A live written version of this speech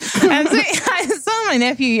I saw my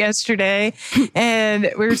nephew yesterday,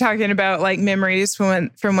 and we were talking about like memories from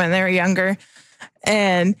when they were younger.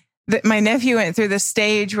 And my nephew went through this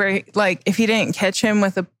stage where, like, if you didn't catch him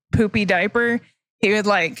with a poopy diaper, he would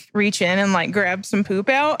like reach in and like grab some poop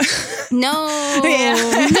out. No.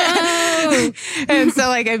 No. And so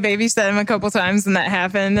like I babysat him a couple times and that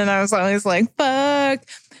happened. And I was always like, fuck.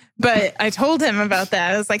 But I told him about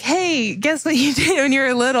that. I was like, hey, guess what you did when you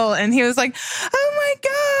were little? And he was like, oh my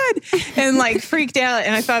God. And like freaked out.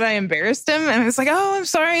 And I thought I embarrassed him. And I was like, oh, I'm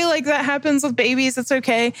sorry. Like that happens with babies. It's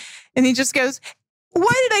okay. And he just goes,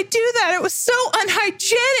 why did I do that? It was so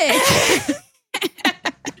unhygienic.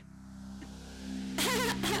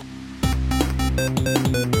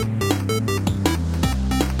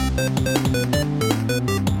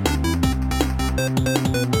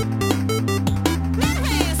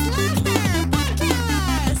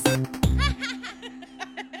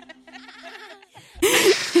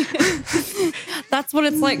 That's what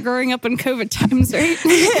it's like growing up in COVID times, right?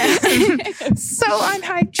 Yeah. So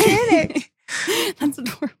unhygienic. That's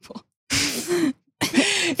adorable.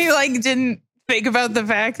 He like didn't think about the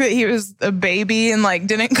fact that he was a baby and like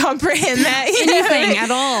didn't comprehend that anything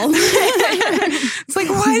at all. It's like,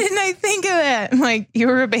 why didn't I think of that? I'm like, you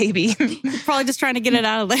were a baby. Probably just trying to get it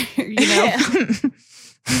out of there, you know.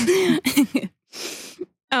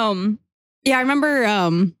 Yeah, I remember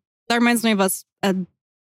that reminds me of a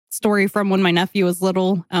story from when my nephew was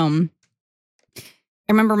little. I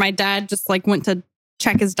remember my dad just like went to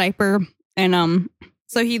check his diaper, and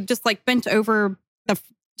so he just like bent over the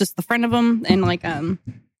front of him and like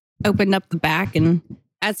opened up the back, and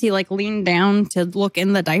as he like leaned down to look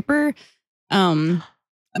in the diaper, my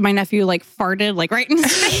nephew like farted like right in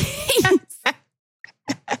his face.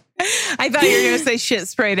 I thought you were gonna say shit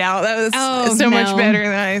sprayed out. That was much better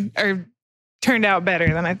than turned out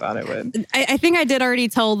better than I thought it would. I think I did already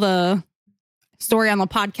tell the story on the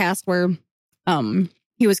podcast where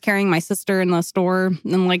he was carrying my sister in the store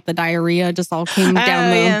and like the diarrhea just all came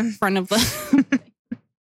down the front of the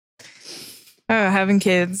Oh, having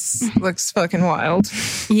kids looks fucking wild.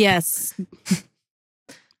 Yes.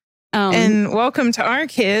 And welcome to our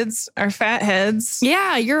kids, our fat heads.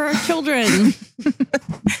 Yeah, you're our children.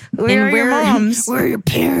 We're your moms. We're your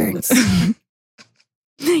parents.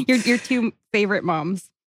 your two favorite moms.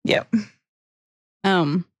 Yep.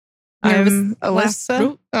 I'm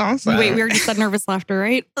Alyssa. Oh, sorry. Wait, we already said nervous laughter,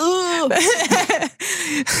 right?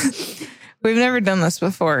 We've never done this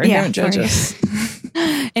before. Yeah, don't judge us.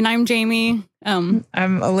 And I'm Jamie. I'm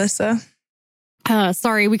Alyssa.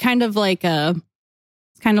 Sorry, we kind of like a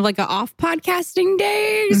off podcasting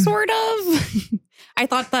day, sort of. I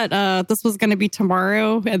thought that this was going to be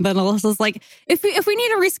tomorrow, and then Alyssa's like, if we need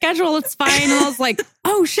to reschedule, it's fine. And I was like,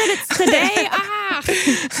 oh shit, it's today.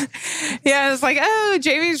 Yeah, I was like, oh,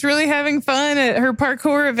 Jamie's really having fun at her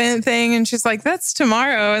parkour event thing, and she's like, that's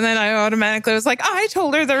tomorrow. And then I automatically was like, I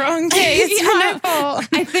told her the wrong day. It's my fault.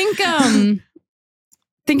 I think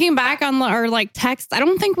thinking back on our like text, I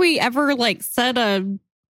don't think we ever like said a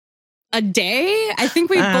day. I think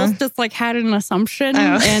we both just like had an assumption,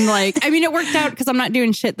 and like, I mean, it worked out because I'm not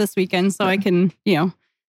doing shit this weekend, so I can,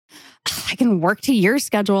 I can work to your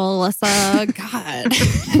schedule, Alyssa. God.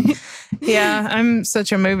 Yeah, I'm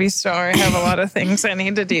such a movie star. I have a lot of things I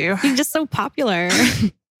need to do. You're just so popular.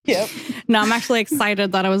 Yep. No, I'm actually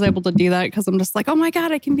excited that I was able to do that because I'm just like, oh my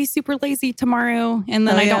God, I can be super lazy tomorrow, and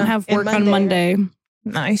then I don't have work on Monday.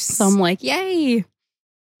 Nice. So I'm like, yay,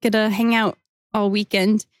 get to hang out all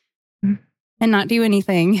weekend and not do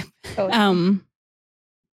anything.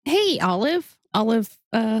 Hey, Olive,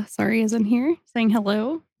 sorry, is in here saying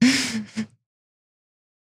hello.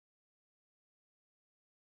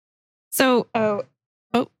 So, you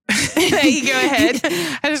go ahead.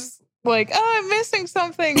 I was like, oh, I'm missing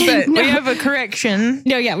something, but no. We have a correction.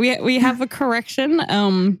 No, yeah, we have a correction.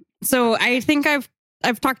 So I think I've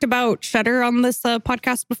talked about Shudder on this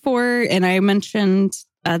podcast before, and I mentioned.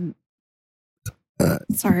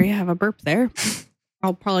 Sorry, I have a burp there.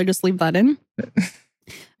 I'll probably just leave that in.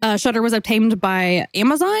 Shudder was obtained by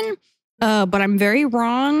Amazon, but I'm very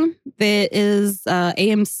wrong. It is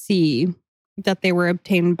AMC that they were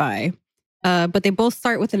obtained by. But they both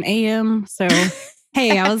start with an AM, so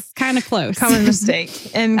hey, I was kind of close. Common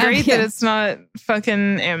mistake. And great that it's not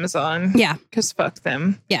fucking Amazon. Yeah. Because fuck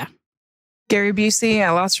them. Yeah. Gary Busey,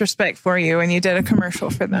 I lost respect for you when you did a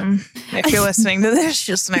commercial for them. If you're listening to this,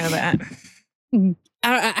 just know that.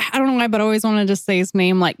 I don't know why, but I always want to just say his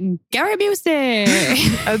name, like Gary Busey.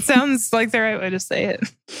 It sounds like the right way to say it.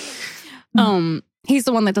 He's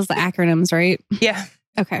the one that does the acronyms, right? Yeah.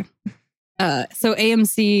 Okay. So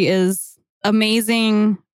AMC is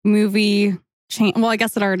amazing movie Well, I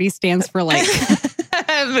guess it already stands for like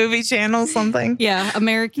movie channel something. yeah,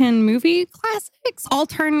 American Movie Classics,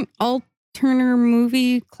 Alterner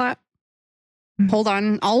Movie Class. Hold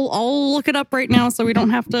on, I'll look it up right now so we don't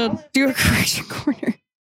have to do a correction corner.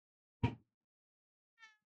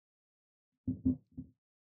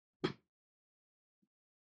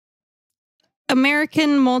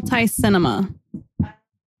 American Multi-Cinema.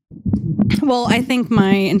 Well, I think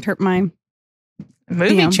my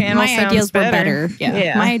movie channel my sounds ideas better. were better.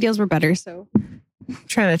 Yeah, my ideas were better. So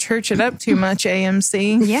trying to church it up too much,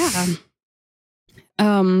 AMC. yeah.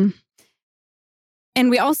 And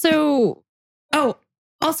we also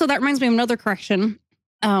that reminds me of another correction.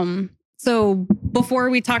 So before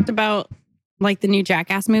we talked about like the new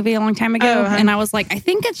Jackass movie a long time ago, and I was like, I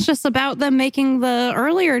think it's just about them making the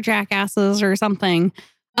earlier Jackasses or something.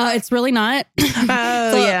 It's really not.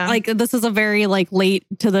 Yeah. Like this is a very like late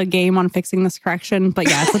to the game on fixing this correction, but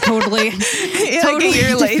yeah, it's a totally, totally like a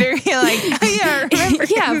year later. You're like, oh yeah, I remember.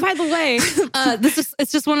 Yeah. By the way,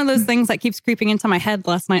 it's just one of those things that keeps creeping into my head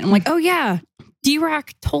last night. I'm like, oh yeah,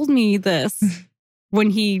 D-Rock told me this when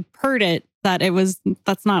he heard it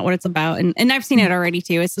that's not what it's about, and I've seen it already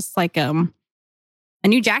too. It's just like a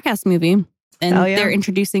new Jackass movie, and they're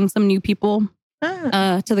introducing some new people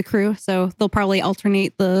to the crew, so they'll probably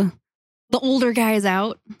alternate the older guys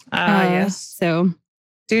out. Yes. So,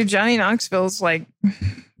 dude, Johnny Knoxville's like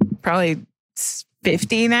probably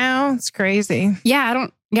 50 now. It's crazy. Yeah,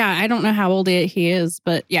 I don't know how old he is,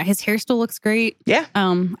 but yeah, his hair still looks great. Yeah.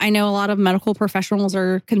 I know a lot of medical professionals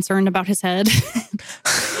are concerned about his head.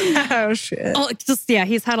 Oh shit. Oh, it's just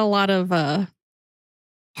he's had a lot of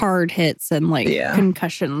hard hits and like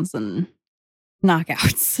concussions and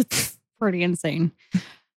knockouts. It's pretty insane.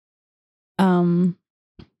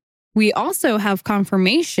 We also have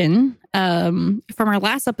confirmation from our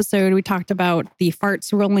last episode. We talked about the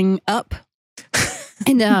farts rolling up,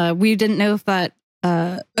 and we didn't know if that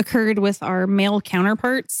occurred with our male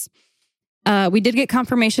counterparts. We did get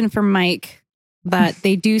confirmation from Mike that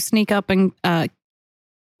they do sneak up and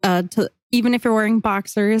even if you're wearing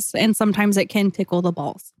boxers, and sometimes it can tickle the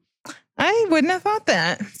balls. I wouldn't have thought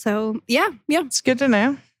that. So yeah, it's good to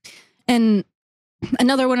know. And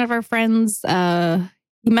another one of our friends,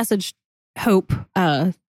 he messaged Hope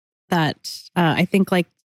that I think like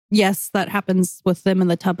yes, that happens with them in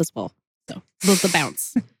the tub as well. So the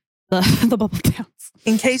bounce, the bubble bounce.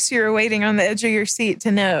 In case you're waiting on the edge of your seat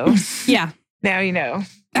to know. Yeah. Now you know.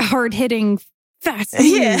 Hard hitting fast.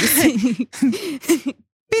 Yeah.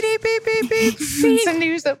 Beep, beep, beep, beep. It's a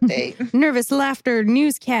news update. Nervous laughter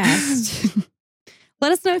newscast.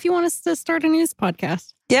 Let us know if you want us to start a news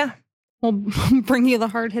podcast. Yeah. We'll bring you the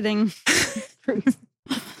hard hitting truth.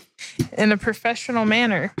 In a professional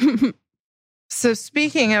manner. So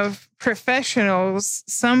speaking of professionals,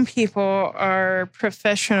 some people are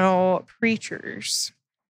professional preachers.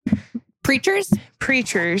 Preachers,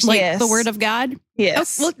 like yes. The word of God?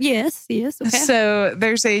 Yes. Oh, well, yes. Okay. So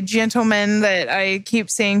there's a gentleman that I keep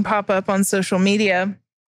seeing pop up on social media,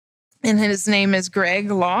 and his name is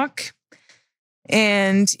Greg Locke.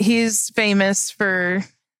 And he's famous for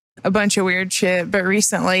a bunch of weird shit, but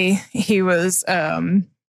recently he was, I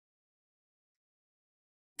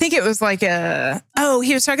think it was like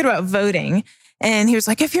he was talking about voting. And he was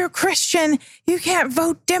like, if you're a Christian, you can't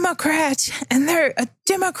vote Democrat. And a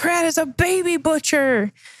Democrat is a baby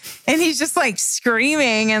butcher. And he's just like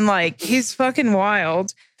screaming and like, he's fucking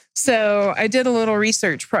wild. So I did a little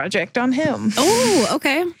research project on him. Oh,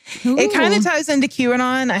 okay. Ooh. It kind of ties into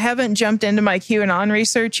QAnon. I haven't jumped into my QAnon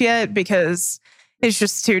research yet because it's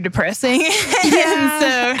just too depressing. Yeah.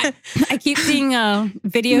 So I keep seeing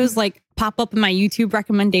videos like pop up in my YouTube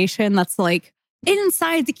recommendation that's like,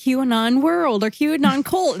 inside the QAnon world or QAnon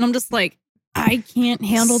cult. And I'm just like, I can't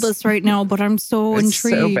handle this right now, but I'm so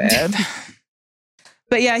intrigued. So bad.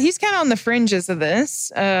 But yeah, he's kind of on the fringes of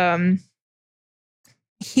this.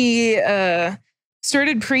 He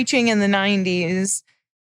started preaching in the 90s.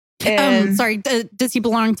 And sorry, does he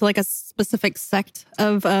belong to like a specific sect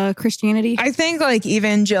of Christianity? I think like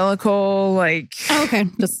evangelical, like okay,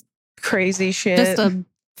 just crazy shit. Just a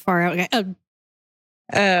far out guy.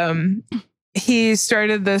 He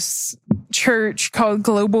started this church called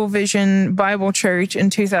Global Vision Bible Church in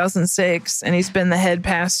 2006, and he's been the head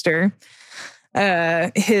pastor.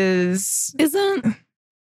 It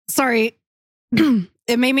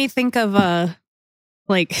made me think of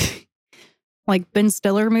like Ben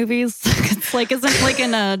Stiller movies. It's like isn't like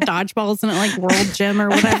in Dodgeball, isn't it like World Gym or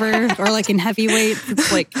whatever, or like in Heavyweights,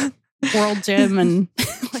 it's like World Gym and.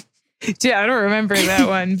 Yeah, I don't remember that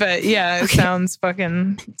one, but yeah, it sounds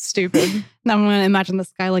fucking stupid. Now I'm going to imagine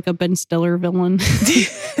this guy like a Ben Stiller villain.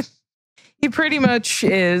 He pretty much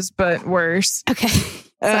is, but worse. Okay.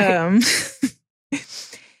 Sorry.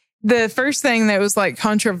 The first thing that was like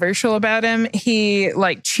controversial about him, he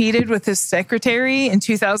like cheated with his secretary in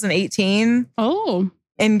 2018. Oh.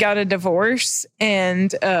 And got a divorce.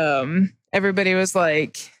 And everybody was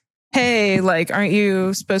like, hey, like, aren't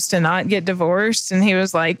you supposed to not get divorced? And he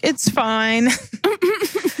was like, it's fine.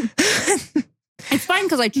 It's fine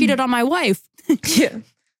because I cheated on my wife. Yeah.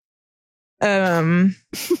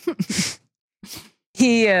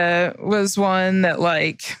 He was one that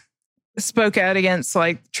like spoke out against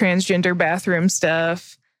like transgender bathroom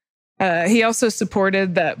stuff. He also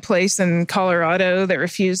supported that place in Colorado that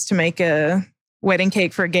refused to make a wedding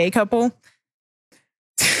cake for a gay couple.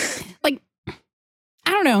 Like,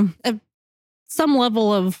 I don't know, some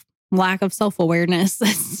level of lack of self-awareness.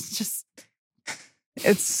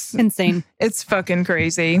 It's insane. It's fucking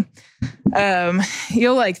crazy.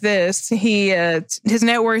 You'll like this. He his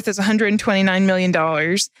net worth is $129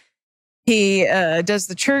 million. He does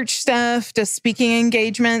the church stuff, does speaking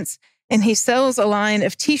engagements, and he sells a line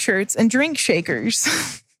of t-shirts and drink shakers.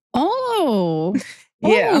 Oh.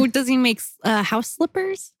 Yeah. Oh, does he make house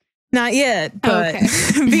slippers? Not yet, but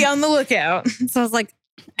be on the lookout. So I was like,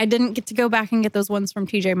 I didn't get to go back and get those ones from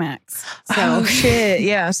TJ Maxx. So. Oh, shit.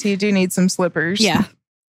 Yeah, so you do need some slippers. Yeah.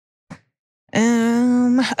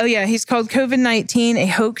 Oh, yeah. He's called COVID-19 a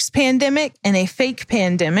hoax pandemic and a fake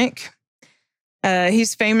pandemic.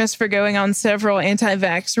 He's famous for going on several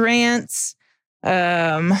anti-vax rants.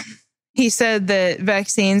 He said that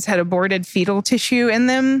vaccines had aborted fetal tissue in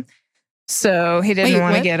them, so he didn't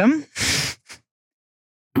want to get them.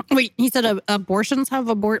 Wait, he said abortions have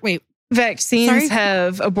vaccines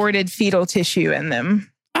have aborted fetal tissue in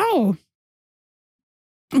them. Oh.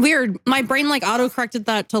 Weird. My brain like auto-corrected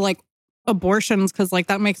that to like abortions because like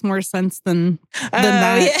that makes more sense than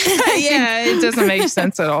that. Yeah, it doesn't make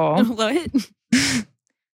sense at all. What?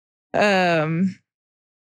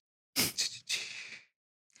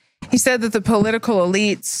 He said that the political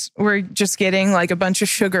elites were just getting like a bunch of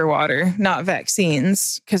sugar water, not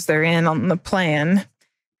vaccines, because they're in on the plan.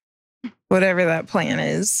 Whatever that plan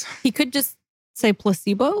is. He could just say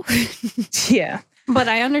placebo. Yeah. But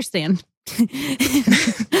I understand.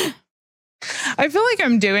 I feel like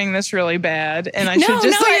I'm doing this really bad and I should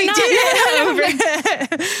just do it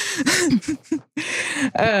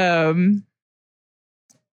over.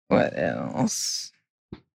 What else?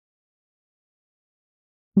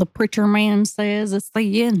 The preacher man says it's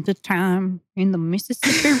the end of time. In the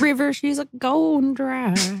Mississippi River, she's a going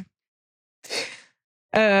dry.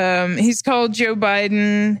 He's called Joe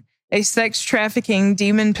Biden a sex trafficking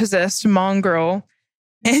demon-possessed mongrel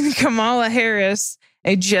and Kamala Harris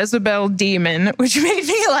a Jezebel demon, which made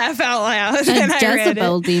me laugh out loud. A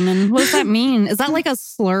Jezebel demon? What does that mean? Is that like a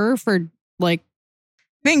slur for like...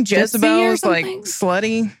 I think Jezebel is like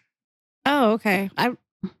slutty. Oh, okay.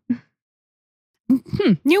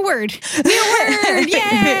 New word. New word.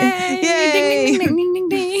 Yay! Yay! Ding, ding, ding, ding,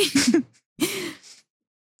 ding,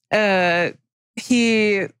 ding.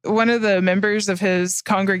 One of the members of his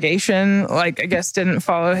congregation, like, I guess didn't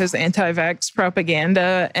follow his anti-vax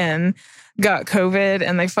propaganda and got COVID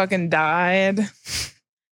and they fucking died.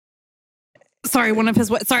 Sorry, one of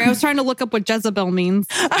his... Sorry, I was trying to look up what Jezebel means.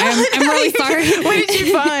 I'm really sorry. What did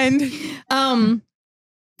you find?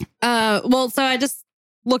 Well, so I just...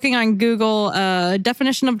 Looking on Google,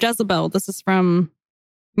 definition of Jezebel. This is from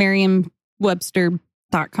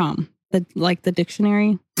Merriam-Webster.com, the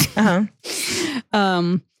dictionary. Uh-huh.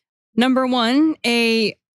 Number one,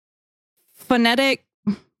 a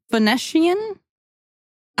Phoenician.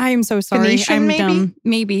 I am so sorry. Phoenician, I'm maybe? dumb.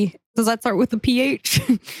 Maybe. Does that start with a PH?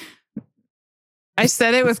 I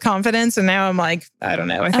said it with confidence and now I'm like, I don't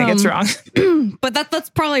know. I think it's wrong. But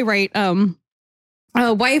that's probably right.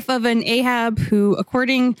 A wife of an Ahab who,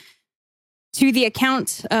 according to the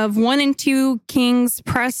account of 1 and 2 Kings,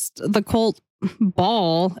 pressed the cult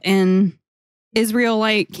Baal in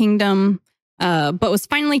Israelite kingdom, but was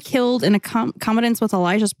finally killed in accordance with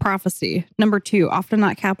Elijah's prophecy. Number 2, often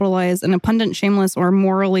not capitalized, an abundant, shameless, or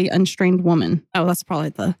morally unstrained woman. Oh, that's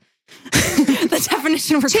probably the the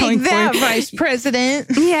definition we're going for. Take that, Vice President.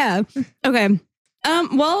 Yeah. Okay.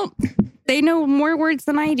 Well, they know more words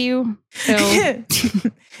than I do. So.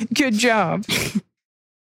 Good job.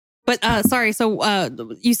 But sorry, so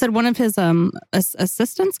you said one of his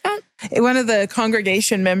assistants got? One of the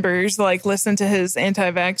congregation members like listened to his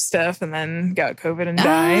anti-vax stuff and then got COVID and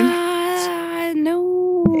died.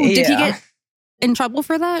 No. Yeah. Did he get in trouble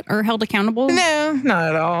for that or held accountable? No, not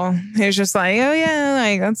at all. He was just like, oh yeah,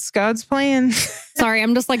 like that's God's plan. Sorry,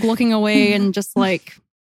 I'm just like looking away and just like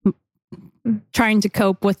trying to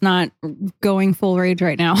cope with not going full rage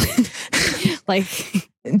right now. Like,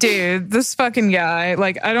 dude, this fucking guy,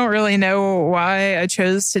 like, I don't really know why I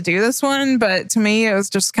chose to do this one, but to me, it was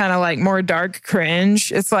just kind of like more dark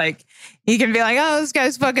cringe. It's like, you can be like, oh, this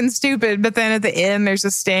guy's fucking stupid. But then at the end, there's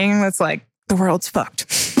a sting that's like, the world's fucked.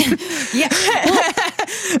 Yeah.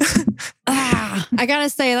 I gotta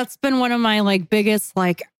say, that's been one of my like biggest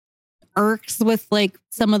like irks with like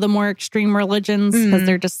some of the more extreme religions, because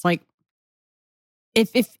they're just like,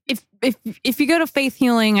 if you go to faith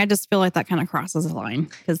healing, I just feel like that kind of crosses the line,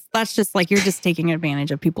 because that's just like, you're just taking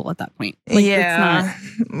advantage of people at that point. Like, yeah,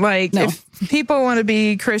 it's not, like no. if people want to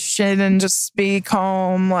be Christian and just be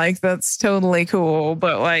calm, like that's totally cool.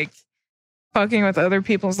 But like fucking with other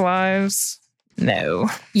people's lives, no.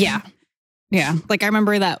 Yeah. Like I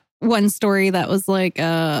remember that one story that was like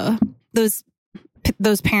those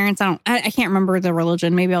parents. I can't remember the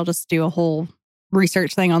religion. Maybe I'll just do a whole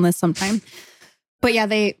research thing on this sometime. But yeah,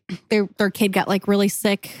 their kid got like really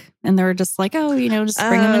sick, and they were just like, oh, just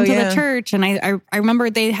bring him into the church. And I remember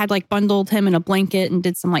they had like bundled him in a blanket and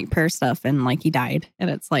did some like prayer stuff, and like he died. And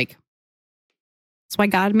it's like, that's why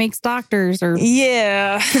God makes doctors. Or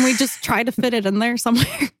can we just try to fit it in there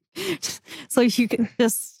somewhere? So you can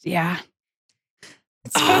just, It's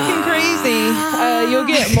fucking crazy. You'll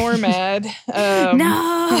get more mad.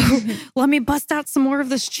 No, let me bust out some more of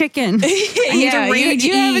this chicken. You have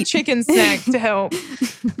a chicken snack to help.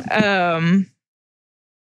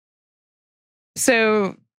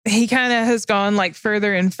 So he kind of has gone like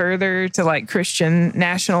further and further to like Christian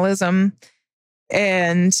nationalism,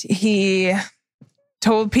 and he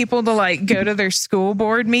told people to like go to their school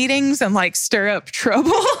board meetings and like stir up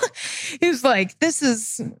trouble. He was like,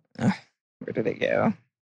 where did it go?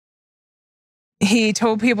 He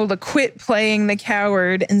told people to quit playing the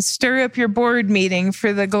coward and stir up your board meeting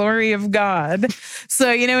for the glory of God. So,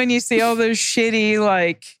 when you see all those shitty,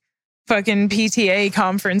 like, fucking PTA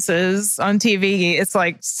conferences on TV, it's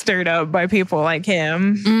like stirred up by people like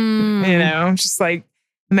him, just like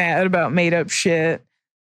mad about made up shit.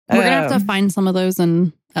 We're going to have to find some of those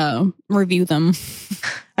and review them.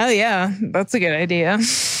 Oh, yeah. That's a good idea.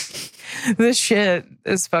 This shit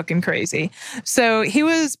is fucking crazy. So he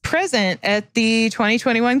was present at the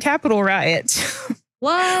 2021 Capitol riot.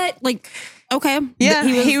 What? Like, okay. Yeah,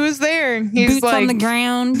 he was there. He was boots like, on the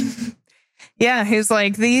ground. Yeah, he's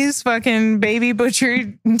like, these fucking baby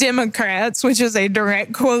butcher Democrats, which is a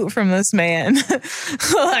direct quote from this man.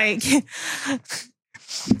 Like,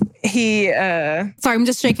 he... Sorry, I'm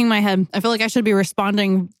just shaking my head. I feel like I should be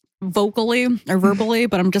responding vocally or verbally,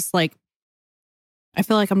 but I'm just like, I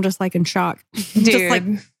feel like I'm just like in shock. Dude, just like,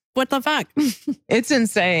 what the fuck? It's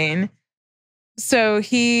insane. So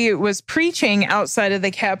he was preaching outside of the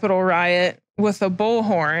Capitol riot with a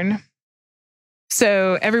bullhorn.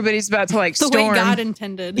 So everybody's about to like storm. The way God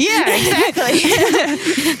intended. Yeah,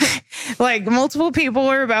 exactly. Like multiple people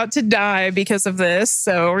are about to die because of this.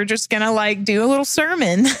 So we're just going to like do a little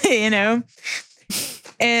sermon,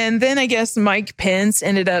 And then I guess Mike Pence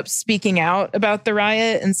ended up speaking out about the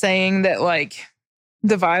riot and saying that like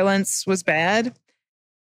the violence was bad,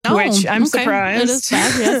 which I'm surprised. It is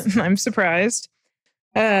bad, yes. I'm surprised.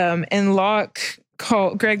 And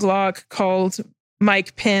Greg Locke called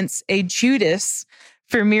Mike Pence a Judas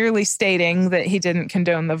for merely stating that he didn't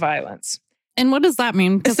condone the violence. And what does that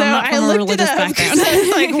mean? Because So I'm not from a religious background. I was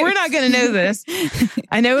like, we're not going to know this.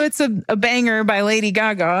 I know it's a banger by Lady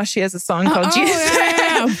Gaga. She has a song called Judas.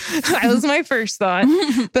 Yeah. That was my first thought.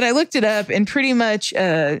 But I looked it up, and pretty much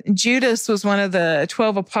Judas was one of the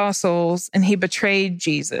 12 apostles, and he betrayed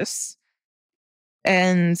Jesus.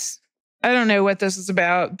 And I don't know what this is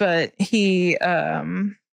about, but he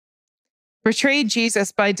betrayed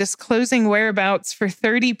Jesus by disclosing whereabouts for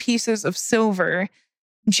 30 pieces of silver.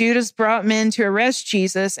 Judas brought men to arrest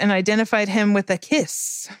Jesus and identified him with a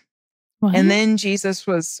kiss. What? And then Jesus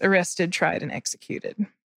was arrested, tried, and executed.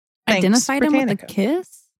 Thanks, Identified him with a Britannica.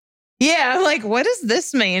 kiss? Yeah, like, what does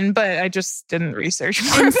this mean? But I just didn't research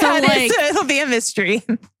more And so, about like- it, so it'll be a mystery.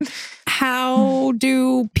 How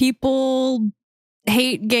do people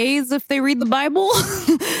hate gays if they read the Bible?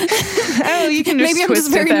 Oh, you can just Maybe I'm twist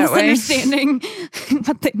just very it that way. misunderstanding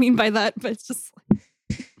what they mean by that, but it's just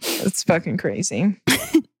It's fucking crazy.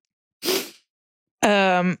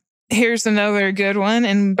 Here's another good one,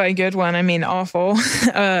 and by good one, I mean awful.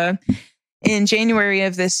 In January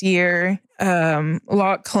of this year,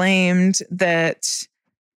 Locke claimed that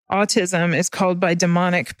autism is caused by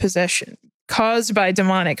demonic possession.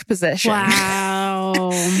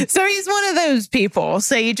 wow. So he's one of those people.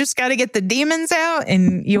 So you just got to get the demons out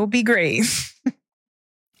and you'll be great.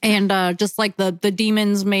 And just like the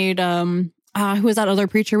demons made who was that other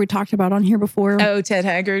preacher we talked about on here before? Oh, Ted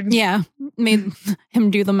Haggard. Yeah, made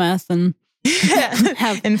him do the meth, and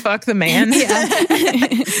Have- and fuck the man.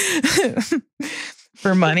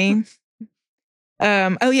 For money.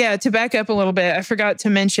 To back up a little bit, I forgot to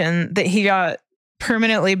mention that he got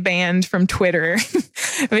permanently banned from Twitter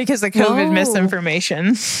because of COVID Whoa.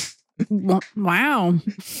 misinformation. Wow.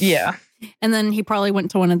 Yeah. And then he probably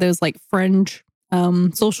went to one of those like fringe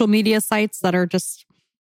social media sites that are just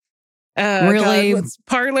really God,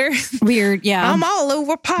 Parler. weird. Yeah. I'm all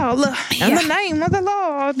over Parler in the name of the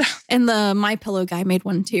Lord. And the My Pillow guy made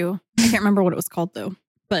one too. I can't remember what it was called though,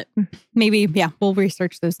 but maybe, we'll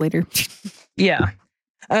research those later. Yeah.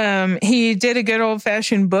 He did a good old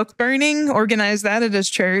fashioned book burning, organized that at his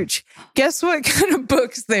church. Guess what kind of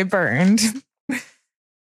books they burned?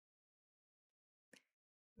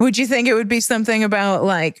 Would you think it would be something about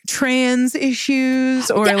like trans issues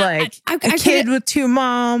or like a kid with two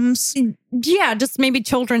moms? Yeah, just maybe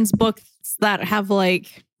children's books that have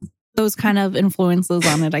like those kind of influences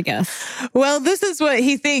on it, I guess. Well, this is what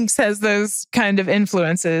he thinks has those kind of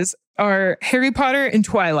influences are Harry Potter and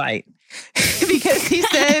Twilight. Because he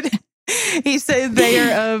said they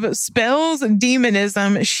are of spells,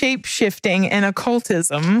 demonism, shape-shifting, and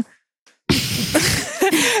occultism.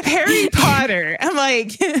 Harry Potter. I'm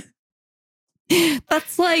like,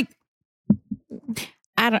 that's like,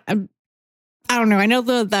 I don't know. I know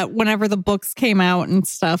that whenever the books came out and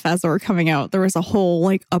stuff as they were coming out, there was a whole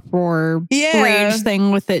like uproar, rage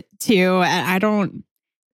thing with it too. I don't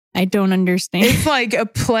understand. It's like a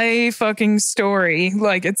play fucking story.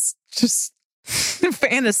 Like it's just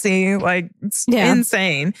fantasy. Like it's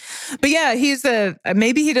insane. But yeah,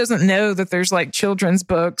 maybe he doesn't know that there's like children's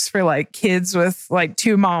books for like kids with like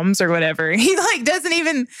two moms or whatever. He like doesn't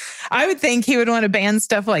even, I would think he would want to ban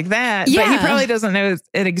stuff like that, but he probably doesn't know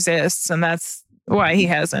it exists. And that's why he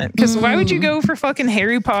hasn't. Because why would you go for fucking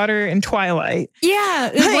Harry Potter and Twilight?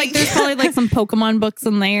 Yeah. Like there's probably like some Pokemon books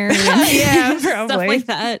in there. Yeah, probably. Stuff like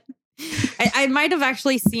that. I might have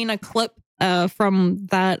actually seen a clip from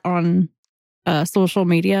that on social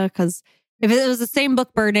media, because if it was the same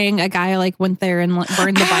book burning, a guy like went there and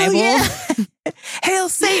burned the Bible. Yeah. Hail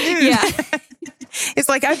Satan. Yeah. It's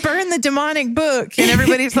like, I burned the demonic book. And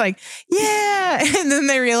everybody's like, yeah. And then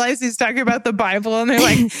they realize he's talking about the Bible and they're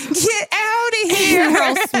like, get out of here. They're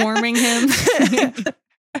all swarming him.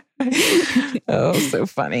 Oh, so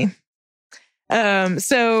funny.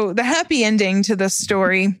 So the happy ending to this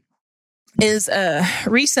story is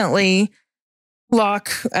recently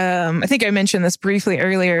Locke, I think I mentioned this briefly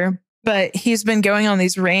earlier, but he's been going on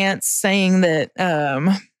these rants saying that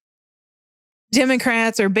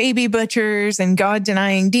Democrats are baby butchers and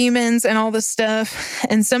God-denying demons and all this stuff.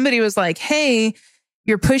 And somebody was like, hey,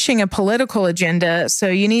 you're pushing a political agenda, so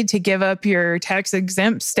you need to give up your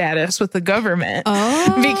tax-exempt status with the government.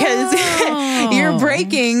 Because you're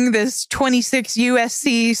breaking this 26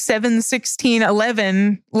 USC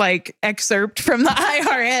 71611 like excerpt from the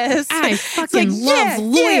IRS. I fucking love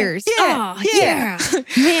lawyers. Yeah.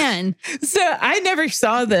 Man. So I never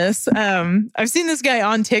saw this. I've seen this guy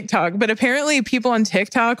on TikTok, but apparently people on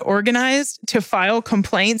TikTok organized to file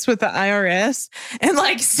complaints with the IRS and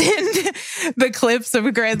like send the clips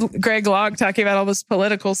of Greg Locke talking about all this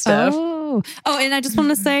political stuff. Oh, and I just want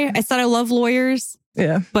to say, I said I love lawyers.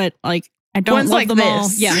 Yeah. But like, I don't ones love like them this. all.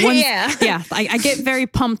 Yeah. Yeah. I get very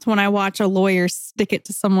pumped when I watch a lawyer stick it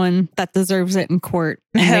to someone that deserves it in court.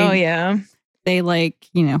 And Hell yeah. They like,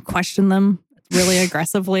 question them really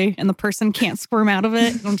aggressively and the person can't squirm out of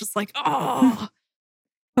it. And I'm just like, oh,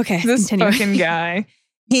 okay. This continue. fucking guy.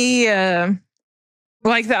 He,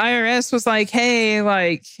 like the IRS was like, hey,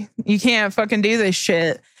 like you can't fucking do this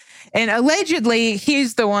shit. And allegedly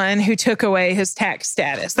he's the one who took away his tax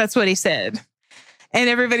status. That's what he said. And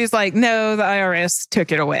everybody's like, no, the IRS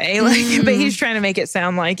took it away. Like, but he's trying to make it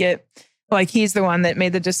sound like he's the one that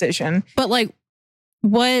made the decision. But like,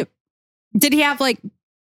 what did he have like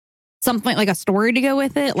something like a story to go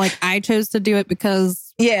with it? Like I chose to do it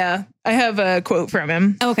because. Yeah, I have a quote from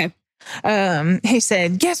him. Okay. He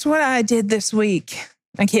said, guess what I did this week?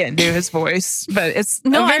 I can't do his voice, but it's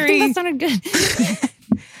I think that sounded good.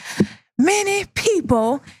 Many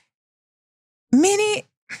people, oh you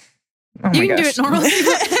my can gosh. do it normally.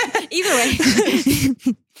 Either way.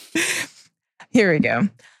 Here we go.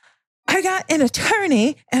 I got an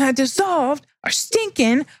attorney and I dissolved our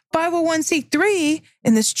stinking 501c3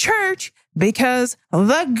 in this church because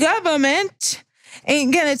the government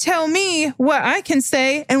ain't gonna tell me what I can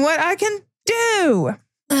say and what I can do.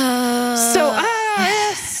 So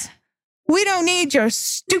IRS, we don't need your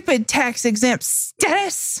stupid tax exempt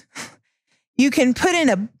status. You can put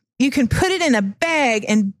in you can put it in a bag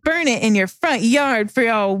and burn it in your front yard for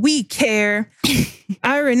all we care.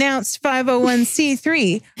 I renounced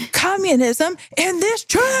 501c3 communism in this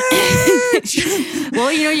church.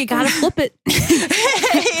 Well, you got to flip it.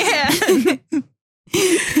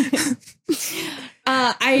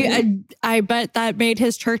 I bet that made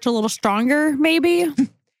his church a little stronger, maybe.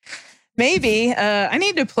 Maybe. I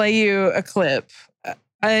need to play you a clip.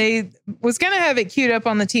 I was going to have it queued up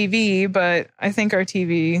on the TV, but I think our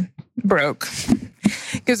TV broke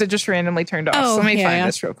because it just randomly turned off. So let me find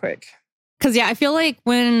this real quick. Because, I feel like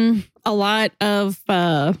when a lot of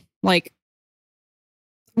like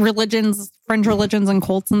religions, fringe religions and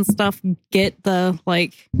cults and stuff get the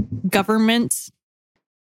like government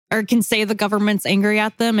or can say the government's angry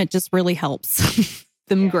at them, it just really helps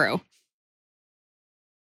them grow.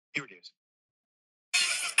 Here it is.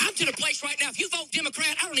 I'm to the place right now. If you vote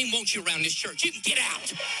Democrat, I don't even want you around this church. You can get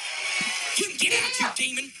out. You can get out, you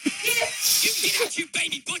demon. You can get out, you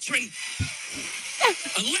baby butchering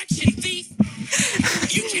election thief.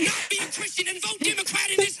 You cannot be a Christian and vote Democrat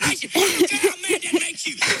in this nation. I don't care how mad that makes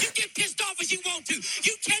you. You get pissed off as you want to.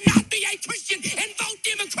 You cannot be a Christian and vote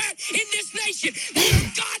Democrat in this nation. They are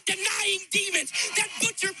God-denying demons that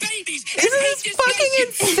butcher babies. Isn't this fucking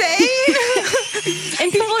insane?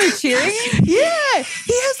 And people are cheering? Yeah.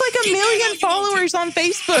 He has like 1 million followers on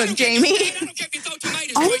Facebook, Jamie.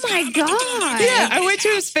 Oh my God. Yeah, I went to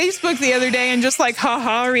his Facebook the other day and just like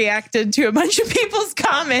haha reacted to a bunch of people's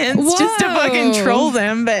comments just to fucking troll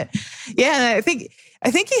them. But yeah, I think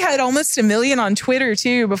he had almost 1 million on Twitter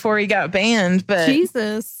too before he got banned. But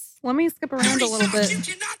Jesus. Let me skip around a little bit. You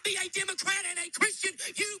cannot be a Democrat and a Christian.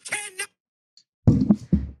 You cannot.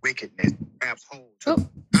 Wickedness grabs hold. Oh.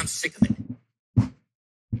 I'm sick of it.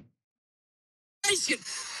 Nation.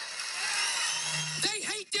 They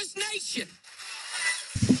hate this nation.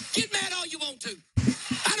 Get mad all you want to.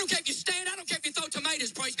 I don't care if you stand. I don't care if you throw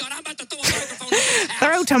tomatoes. Praise God. I'm about to throw a microphone at this house.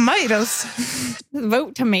 throw tomatoes.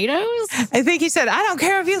 Vote tomatoes? I think he said, I don't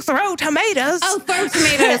care if you throw tomatoes. Oh, throw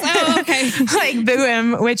tomatoes. Oh, okay. Like boo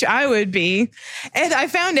him, which I would be. And I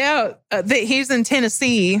found out that he's in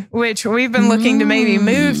Tennessee, which we've been looking to maybe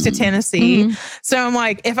move to Tennessee. Mm-hmm. So I'm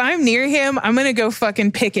like, if I'm near him, I'm going to go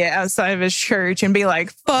fucking picket outside of his church and be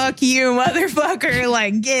like, fuck you, motherfucker.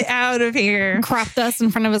 Like, get out of here. Crop dust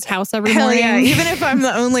in front of his house every Hell morning. yeah. Even if I'm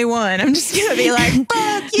the only one, I'm just going to be like,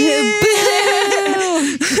 fuck you.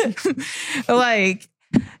 Like,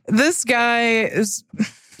 this guy is,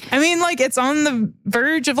 I mean, like, it's on the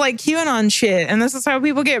verge of like QAnon shit. And this is how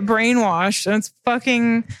people get brainwashed. And it's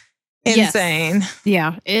fucking insane.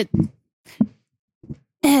 Yeah. Yeah.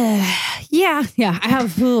 I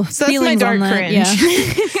have So that's feelings my dark on that. cringe. Yeah.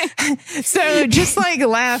 So just like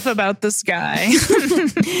laugh about this guy.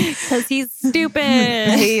 Because he's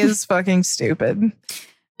stupid. He is fucking stupid.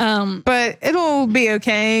 But it'll be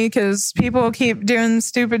okay because people keep doing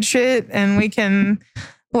stupid shit and we can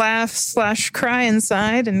laugh/cry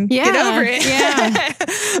inside and get over it. Yeah.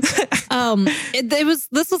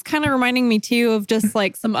 This was kind of reminding me too of just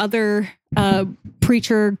like some other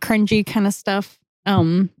preacher cringy kind of stuff.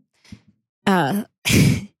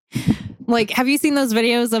 Like, have you seen those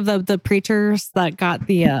videos of the preachers that got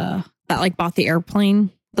the that like bought the airplane,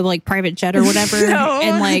 the like private jet or whatever? No.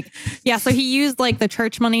 And like, yeah, so he used like the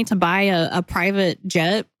church money to buy a private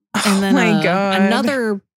jet, and then my God.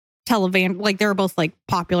 another like they were both like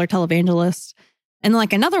popular televangelists, and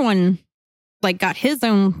like another one like got his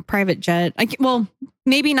own private jet. Well,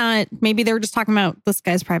 maybe not. Maybe they were just talking about this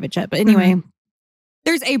guy's private jet, but anyway.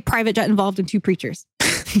 There's a private jet involved in two preachers.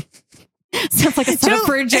 Sounds like a setup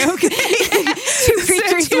for a joke. Two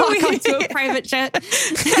preachers so walk onto a private jet.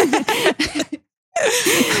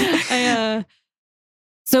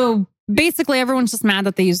 So basically, everyone's just mad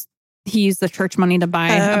that he used the church money to buy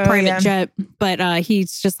a private jet, but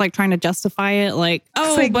he's just like trying to justify it, like,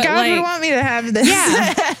 oh, like, but God like, would want me to have this.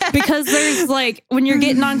 Yeah, because there's like when you're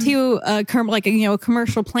getting onto a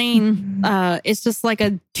commercial plane, it's just like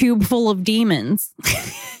a tube full of demons.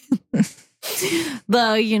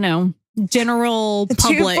 The general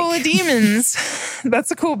public. Tube full of demons.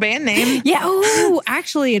 That's a cool band name. Yeah. Oh,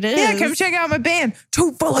 actually, it is. Yeah, come check out my band.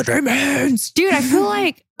 Tube full of demons. Dude, I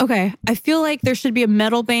feel like there should be a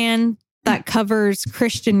metal band that covers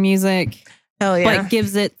Christian music. Hell yeah. But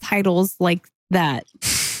gives it titles like that.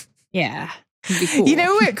 Yeah. It'd be cool. You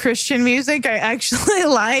know what Christian music I actually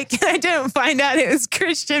like? I didn't find out it was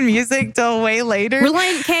Christian music till way later.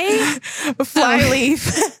 Relient K? Flyleaf.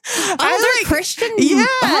 They're Christian? Yeah.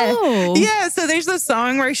 Oh. Yeah. So there's a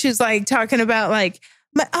song where she's like talking about like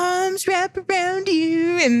my arms wrap around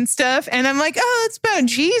you and stuff. And I'm like, oh, it's about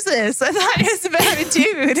Jesus. I thought it was about a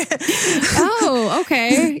dude. Oh,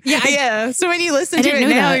 okay. Yeah. Yeah. So when you listen I to didn't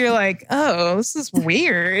it know now, that. you're like, oh, this is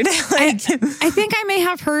weird. I think I may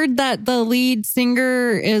have heard that the lead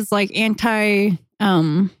singer is like anti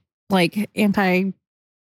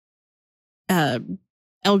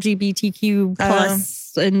LGBTQ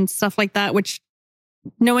plus and stuff like that, which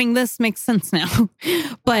knowing this makes sense now.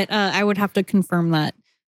 But I would have to confirm that.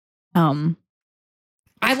 I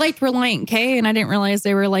liked Reliant K, and I didn't realize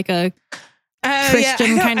they were like a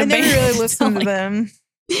Christian kind of I never band. really listened to them.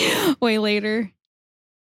 Way later.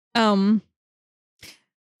 So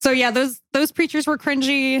yeah, those preachers were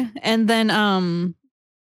cringy. And then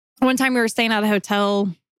one time we were staying at a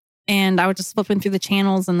hotel and I was just flipping through the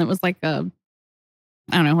channels and it was like a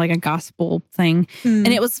gospel thing. And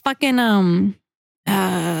it was fucking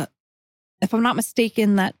if I'm not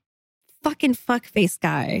mistaken, that fucking fuckface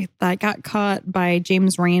guy that got caught by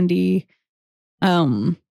James Randi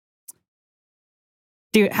having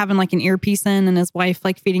like an earpiece in and his wife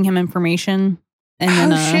like feeding him information.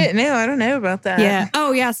 And then, shit, no, I don't know about that. Yeah.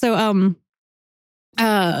 Oh yeah. So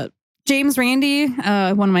James Randi,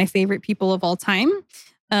 one of my favorite people of all time.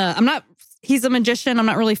 He's a magician. I'm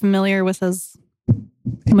not really familiar with his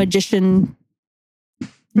magician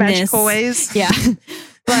magical ways. Yeah.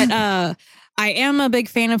 But I am a big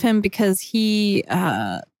fan of him because he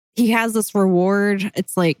has this reward.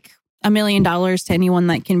 It's like $1 million to anyone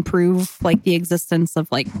that can prove like the existence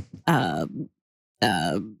of like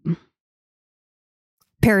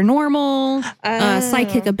paranormal,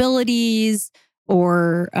 psychic abilities,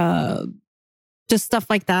 or just stuff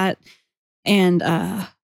like that. And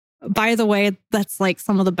by the way, that's like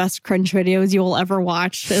some of the best cringe videos you will ever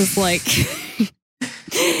watch is like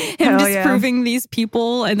him disproving these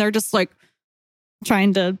people, and they're just like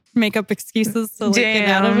trying to make up excuses to like, get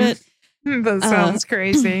out of it. That sounds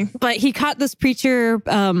crazy. But he caught this preacher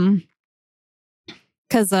because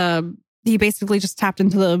he basically just tapped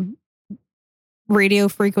into the radio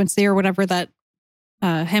frequency or whatever that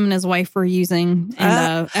him and his wife were using,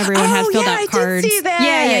 and everyone had filled out cards. I did see that.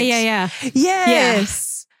 Yeah.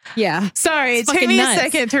 Yes. Yeah. Sorry, It's it took fucking me nuts. a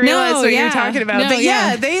second to realize what you were talking about. No, but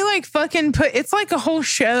yeah. they like fucking it's like a whole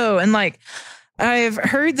show. And like, I've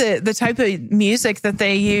heard that the type of music that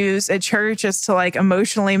they use at church is to like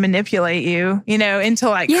emotionally manipulate you, into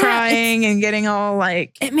like crying and getting all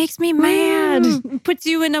like. It makes me mad. Puts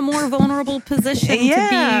you in a more vulnerable position to be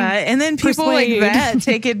and then people persuaded. like that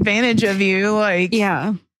take advantage of you. Like,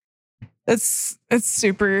 yeah. it's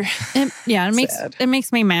super. It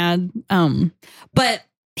makes me mad. But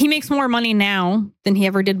he makes more money now than he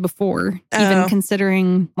ever did before, even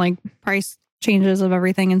considering like price changes of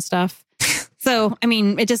everything and stuff. So, I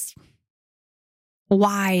mean,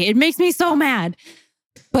 why? It makes me so mad.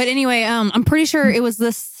 But anyway, I'm pretty sure it was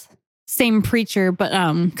this same preacher, but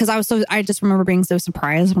because I just remember being so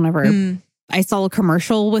surprised whenever I saw a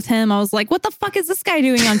commercial with him. I was like, what the fuck is this guy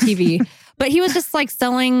doing on TV? But he was just like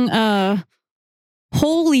selling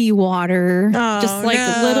holy water, just like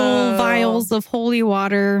little vials of holy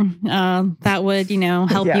water that would,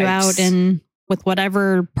 help you out and with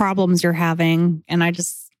whatever problems you're having. And I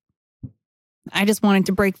just wanted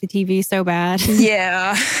to break the TV so bad.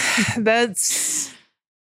 Yeah, that's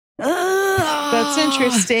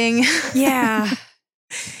interesting. Yeah.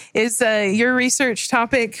 Is your research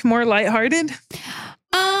topic more lighthearted?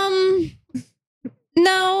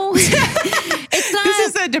 No, it's not. This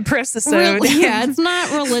is a depressed episode. It's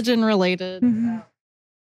not religion related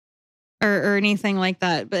or anything like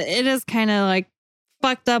that. But it is kind of like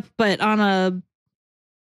fucked up, but I'll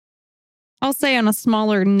say on a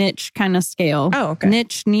smaller niche kind of scale. Oh, okay.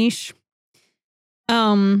 Niche.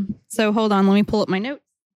 So hold on, let me pull up my notes.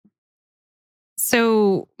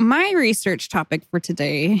 So my research topic for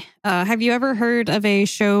today, have you ever heard of a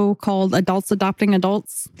show called Adults Adopting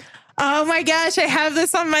Adults? Oh my gosh, I have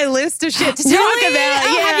this on my list of shit to talk Really? about.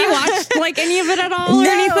 Oh, Yeah. have you watched like any of it at all or No,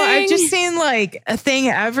 anything? I've just seen like a thing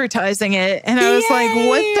advertising it, and I was like,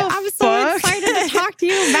 "What the I'm fuck?" so excited to talk to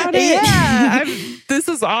you about it. Yeah, this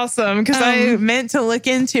is awesome because I meant to look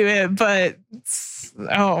into it, but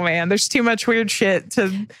oh man, there's too much weird shit to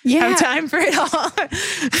have time for it all.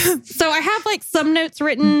 So I have like some notes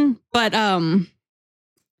written, but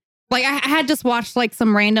like I had just watched like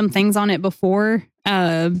some random things on it before.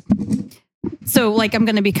 So like I'm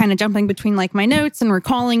going to be kind of jumping between like my notes and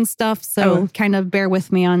recalling stuff. So kind of bear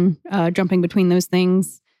with me on jumping between those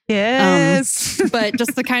things. Yes. But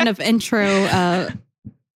just the kind of intro,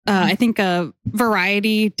 I think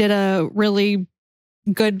Variety did a really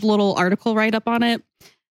good little article write up on it.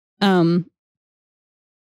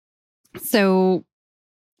 So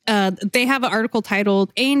they have an article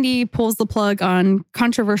titled A&E pulls the plug on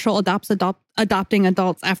controversial adopting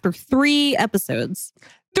adults after 3 episodes.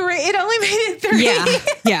 3. It only made it 3.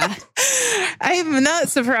 Yeah. I'm not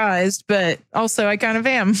surprised, but also I kind of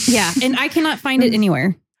am. Yeah. And I cannot find it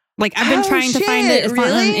anywhere. Like I've been trying to find it. It's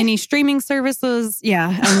not on any streaming services.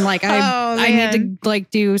 Yeah. I'm like, I need to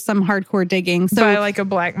like do some hardcore digging. So buy like a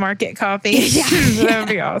black market copy. Yeah. That would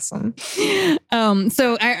be awesome.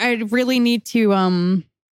 So I really need to,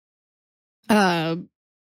 do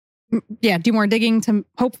more digging to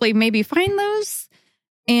hopefully maybe find those.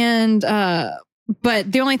 And,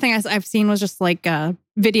 but the only thing I've seen was just like,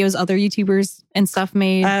 videos other YouTubers and stuff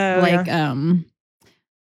made.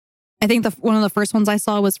 I think one of the first ones I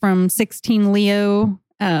saw was from 16 Leo.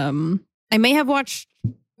 I may have watched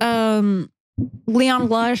Leon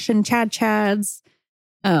Lush and Chad Chads.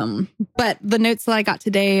 But the notes that I got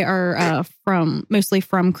today are mostly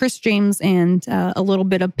from Chris James and a little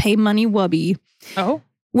bit of Pay Money Wubby. Oh.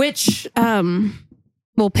 Which Pay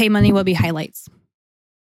Money Wubby highlights.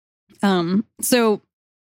 So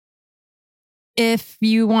if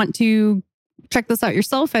you want to check this out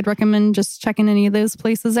yourself, I'd recommend just checking any of those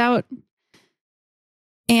places out.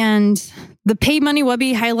 And the Pay Money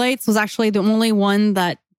Wubby highlights was actually the only one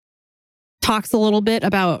that talks a little bit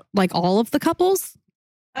about like all of the couples,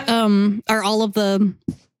 or all of the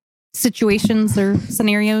situations or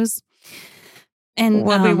scenarios. And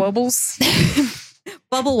Wubby wobbles.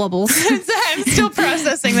 Bubble wobbles. I'm still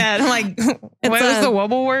processing that. I'm like, what was the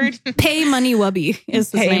wobble word? Pay Money Wubby is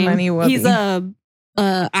his name. Pay Money Wubby. He's a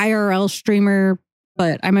IRL streamer,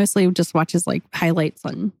 but I mostly just watch his like highlights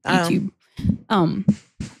on YouTube.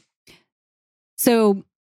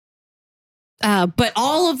 But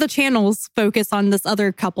all of the channels focus on this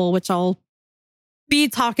other couple, which I'll be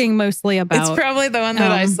talking mostly about. It's probably the one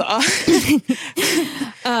that I saw.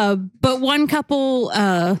 But one couple,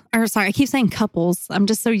 I keep saying couples. I'm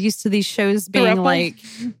just so used to these shows being like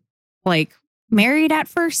Married at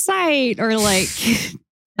First Sight or like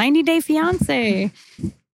 90 Day Fiance.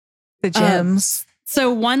 The gems.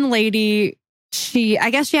 So one lady, I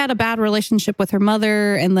guess she had a bad relationship with her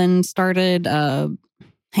mother and then started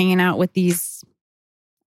hanging out with this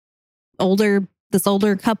older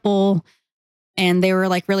couple, and they were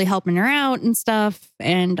like really helping her out and stuff.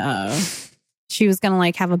 And she was going to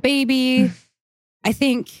like have a baby. I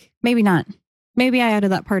think maybe not. Maybe I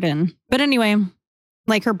added that part in. But anyway,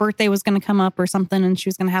 like her birthday was going to come up or something and she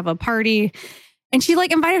was going to have a party. And she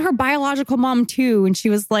like invited her biological mom too. And she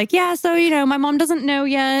was like, yeah, so, my mom doesn't know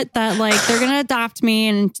yet that like they're going to adopt me.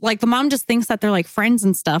 And like the mom just thinks that they're like friends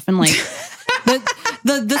and stuff. And like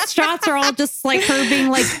the shots are all just like her being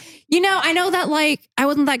like, I know that like I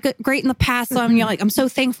wasn't that great in the past. So I'm so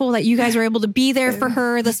thankful that you guys were able to be there for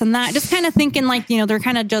her, this and that. Just kind of thinking like, they're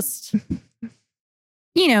kind of just,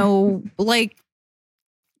 like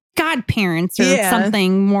godparents or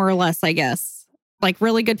something more or less, I guess. Like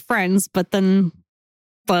really good friends. But then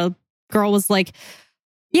the girl was like,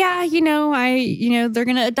 yeah, they're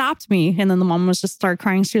going to adopt me. And then the mom was just started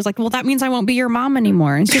crying. She was like, well, that means I won't be your mom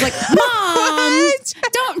anymore. And she's like, Mom,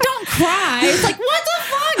 don't cry. It's like, what the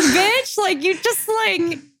fuck, bitch? Like you just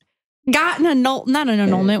like got not an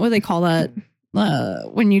annulment. What do they call that?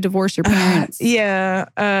 When you divorce your parents. Is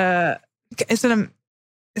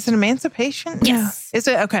it emancipation? Yes. Is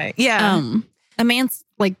it? Okay. Yeah.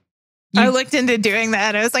 I looked into doing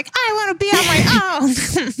that. I was like, I want to be on my own.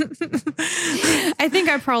 I think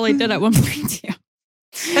I probably did at one point too.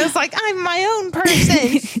 I was like, I'm my own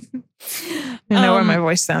person. I know why my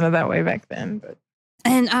voice sounded that way back then. But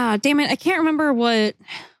and damn it, I can't remember what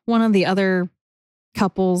one of the other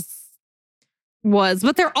couples was,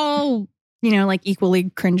 but they're all, like equally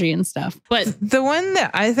cringy and stuff. But the one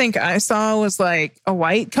that I think I saw was like a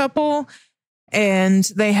white couple, and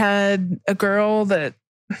they had a girl that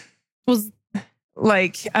was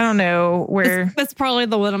like, I don't know where. That's probably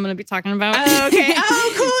the one I'm going to be talking about. Oh, okay.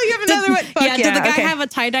 Oh, cool. You have another one. Fuck did the guy have a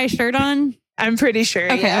tie-dye shirt on? I'm pretty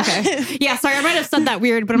sure. Okay. Yeah, sorry. I might have said that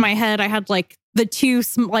weird, but in my head, I had like the two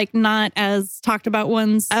like not as talked about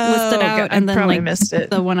ones listed out. And then probably like missed it.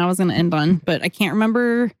 The one I was going to end on, but I can't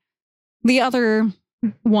remember the other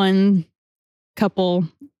one couple.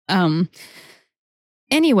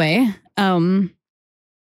 Anyway, and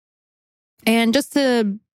just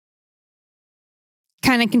to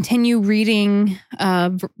kind of continue reading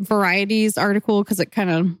Variety's article, because it kind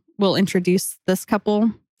of will introduce this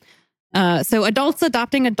couple. So Adults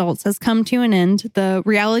Adopting Adults has come to an end. The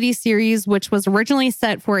reality series, which was originally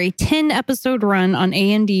set for a 10-episode run on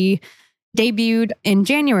A&E, debuted in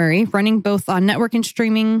January, running both on network and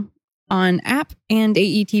streaming on app and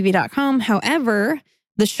AETV.com. However,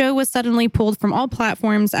 The show was suddenly pulled from all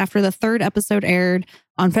platforms after the third episode aired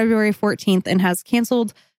on February 14th and has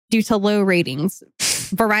canceled due to low ratings.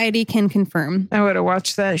 Variety can confirm. I would have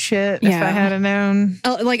watched that shit if Yeah. I had known.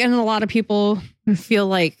 And a lot of people feel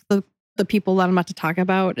like the people that I'm about to talk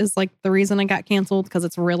about is like the reason it got canceled because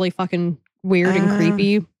it's really fucking weird and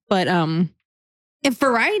creepy. But if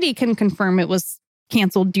Variety can confirm it was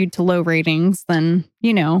canceled due to low ratings, then,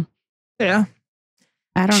 you know. Yeah.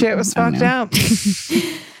 Shit was fucked up.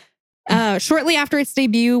 Shortly after its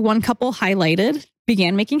debut, one couple highlighted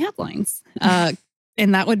began making headlines. And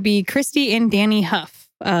that would be Christy and Danny Huff,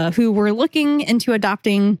 who were looking into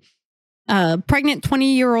adopting pregnant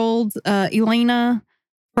 20-year-old Elena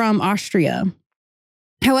from Austria.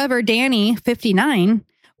 However, Danny, 59,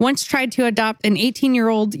 once tried to adopt an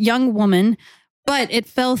 18-year-old young woman, but it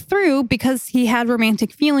fell through because he had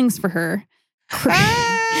romantic feelings for her.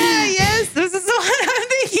 Yes, this is the one I'm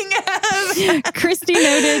thinking of. Christy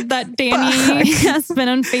noted that Danny has been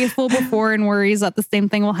unfaithful before and worries that the same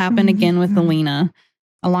thing will happen again with Alana.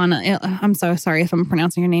 I'm so sorry if I'm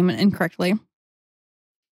pronouncing your name incorrectly.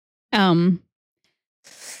 So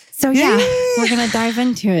yeah, we're going to dive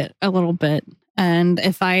into it a little bit. And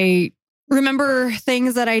if I remember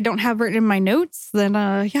things that I don't have written in my notes, then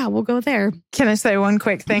yeah, we'll go there. Can I say one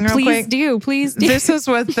quick thing real quick? Please do. This is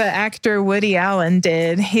what the actor Woody Allen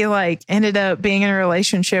did. He like ended up being in a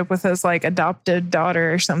relationship with his like adopted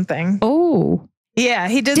daughter or something. Oh. Yeah,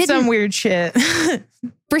 he did some weird shit.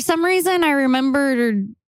 For some reason, I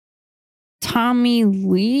remembered Tommy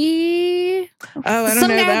Lee. Oh, I don't some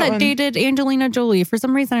know guy that one. dated Angelina Jolie. For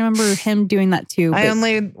some reason, I remember him doing that too. I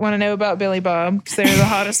only want to know about Billy Bob because they're the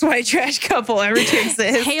hottest white trash couple ever to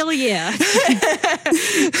exist. Hell yeah.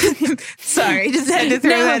 Sorry, just had to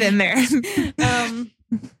throw that in there.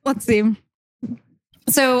 Let's see.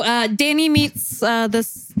 So Danny meets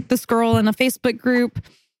this girl in a Facebook group,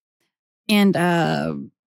 and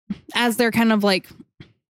as they're kind of like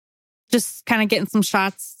just kind of getting some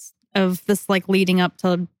shots of this like leading up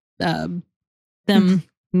to them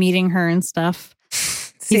meeting her and stuff.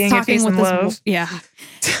 Seeing He's talking with his love. yeah.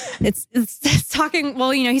 It's talking.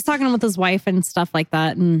 Well, you know, he's talking with his wife and stuff like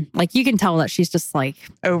that, and like you can tell that she's just like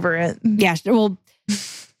Over it. yeah. Well,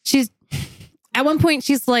 she's at one point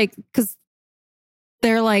she's like, because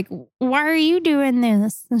they're like, why are you doing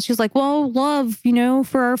this? And she's like, well, love, you know,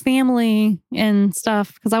 for our family and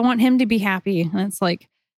stuff, because I want him to be happy. And it's like,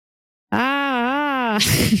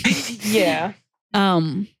 Yeah.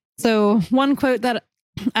 So one quote that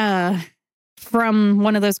from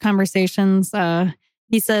one of those conversations,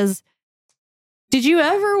 he says, "Did you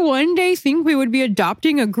ever one day think we would be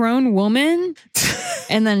adopting a grown woman?"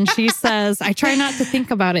 And then she says, "I try not to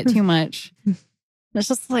think about it too much." It's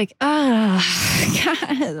just like, God.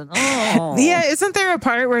 Oh. Yeah, isn't there a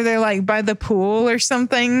part where they're like by the pool or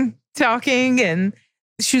something talking and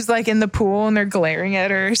she's like in the pool and they're glaring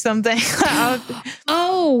at her or something?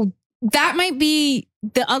 Oh, that might be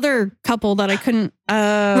the other couple that I couldn't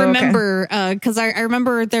remember. Because I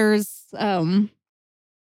remember there's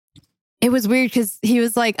it was weird because he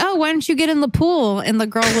was like, "Oh, why don't you get in the pool?" And the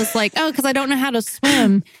girl was like, "Oh, because I don't know how to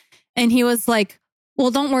swim." And he was like,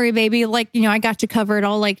 "Well, don't worry, baby. Like, you know, I got you covered.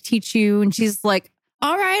 I'll like teach you." And she's like,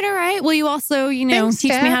 all right. Will you also, you know, Thanks,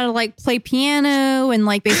 teach Dad. me how to like play piano and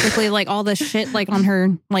like basically like all this shit like on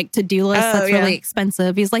her like to-do list Oh, that's yeah. really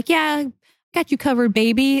expensive. He's like, "Yeah, got you covered,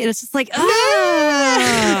 baby." And it's just like, And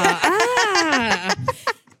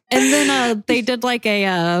then they did like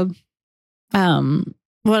a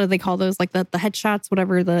what do they call those? Like the headshots,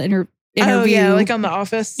 whatever the interview. Oh, yeah, like on The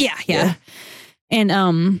Office. Yeah.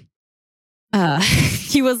 And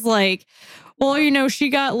he was like, "Well, you know, she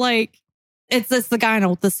got like it's the guy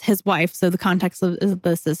and his wife." So the context of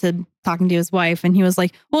this is him talking to his wife, and he was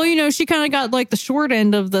like, "Well, you know, she kind of got like the short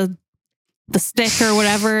end of the stick or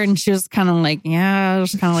whatever," and she was kind of like, "Yeah,"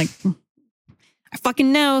 just kind of like, "I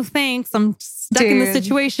fucking know, thanks. I'm stuck in this Dude,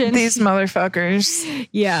 situation." These motherfuckers.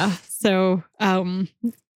 Yeah. So,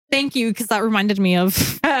 thank you, because that reminded me of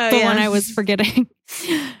the one I was forgetting.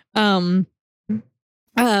 But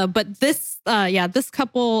this, this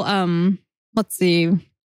couple, let's see.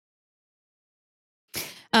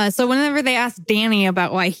 So whenever they ask Danny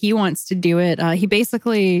about why he wants to do it, he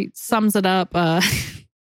basically sums it up. It's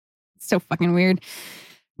so fucking weird.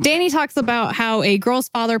 Danny talks about how a girl's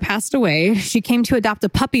father passed away. She came to adopt a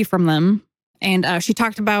puppy from them. And she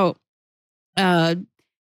talked about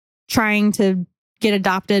trying to get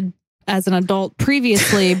adopted as an adult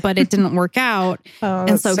previously, but it didn't work out. Oh, And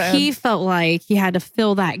that's so sad. he felt like he had to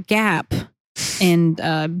fill that gap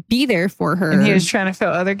and be there for her. And he was trying to fill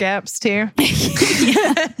other gaps too.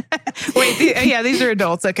 Wait, these are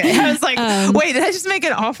adults. Okay. I was like, wait, did I just make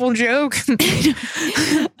an awful joke?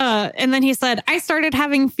 And then he said, I started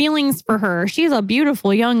having feelings for her. She's a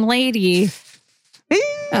beautiful young lady.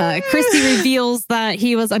 Christy reveals that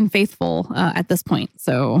he was unfaithful at this point.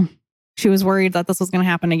 So she was worried that this was going to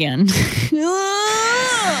happen again.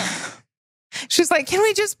 She's like, can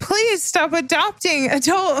we just please stop adopting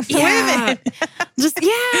adult women? And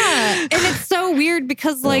it's so weird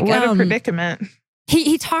because like, what a predicament.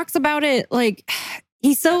 He talks about it like,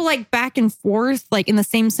 he's so like back and forth, like in the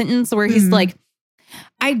same sentence where he's like,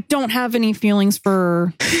 I don't have any feelings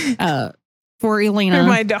for Elena. For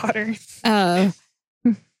my daughter.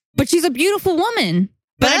 But she's a beautiful woman,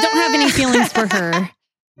 but I don't have any feelings for her.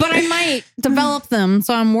 But I might develop them,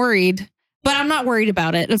 so I'm worried. But I'm not worried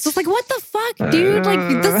about it. It's just like, what the fuck, dude?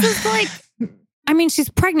 Like, this is like, I mean, she's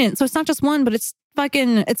pregnant, so it's not just one, but it's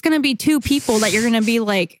fucking, it's going to be two people that you're going to be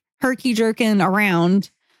like herky jerking around.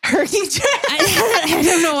 Herky jerking? I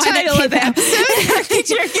don't know why title of the episode. Herky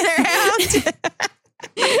jerking around.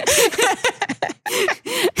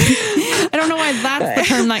 I don't know why that's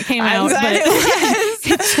the term that came out, but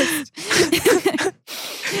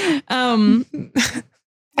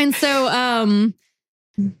and so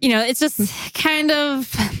you know, it's just kind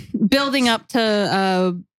of building up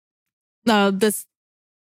to this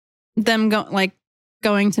them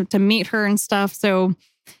going to meet her and stuff. So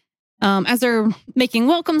as they're making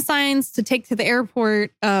welcome signs to take to the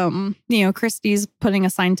airport, you know, Christy's putting a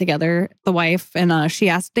sign together, the wife, and she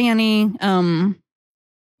asked Danny,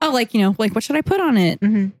 like, you know, like, what should I put on it?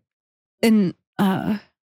 Mm-hmm. And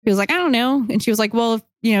he was like, I don't know. And she was like, well,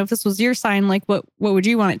 if this was your sign, like, what would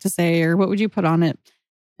you want it to say, or what would you put on it?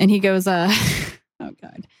 And he goes, oh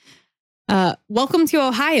God, welcome to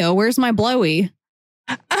Ohio. Where's my blowy?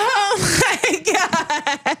 Oh my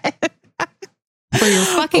God. For your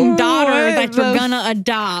fucking daughter that you're gonna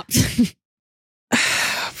adopt.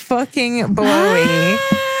 Fucking blowy.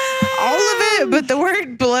 All of it, but the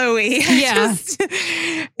word blowy. Yeah.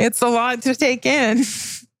 It's a lot to take in.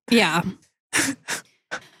 Yeah.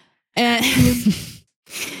 And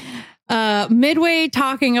midway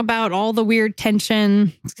talking about all the weird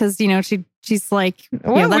tension, because, you know, she's like,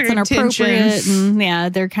 yeah, that's inappropriate. And yeah,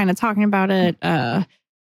 they're kind of talking about it.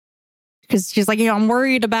 Because she's like, you know, I'm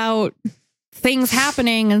worried about things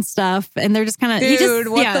happening and stuff, and they're just kind of,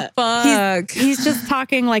 the fuck? He's just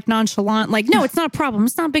talking like nonchalant, like, no, it's not a problem,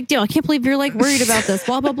 it's not a big deal, I can't believe you're like worried about this,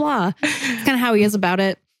 blah blah blah. It's kind of how he is about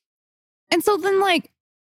it. And so then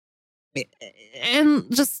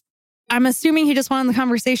I'm assuming he just wanted the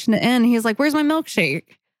conversation to end. He's like, where's my milkshake?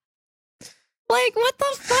 Like, what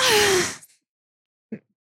the fuck?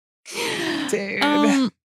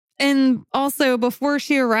 Dude. And also, before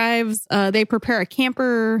she arrives, they prepare a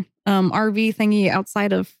camper RV thingy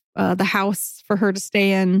outside of the house for her to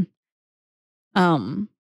stay in.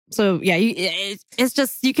 So yeah, it's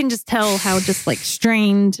just, you can just tell how just like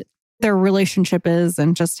strained their relationship is,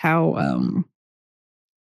 and just how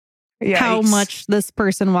much this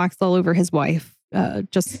person walks all over his wife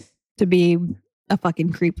just to be a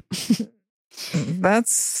fucking creep.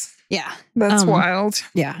 That's That's wild.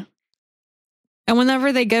 Yeah. And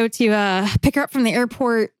whenever they go to pick her up from the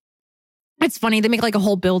airport, it's funny. They make like a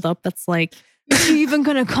whole build up that's like, is she even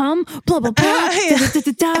gonna come? Blah blah blah.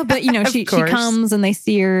 But you know, she comes and they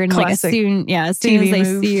see her, and classic, like as soon as they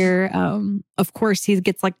see her, of course he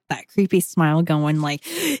gets like that creepy smile going, like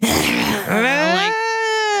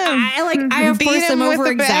I of course am over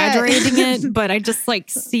exaggerating it, but I just like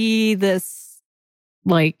see this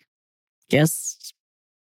like just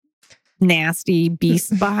nasty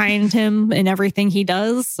beast behind him and everything he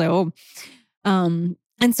does. So and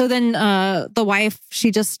so then the wife,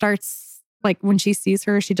 she just starts, like, when she sees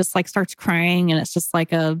her, she just like starts crying, and it's just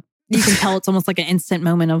like you can tell it's almost like an instant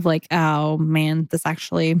moment of like, oh man, this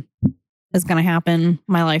actually is gonna happen.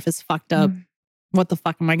 My life is fucked up. What the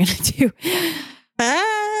fuck am I gonna do?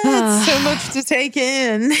 It's so much to take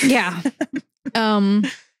in. Yeah.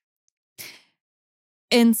 And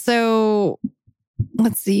so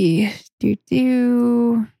let's see.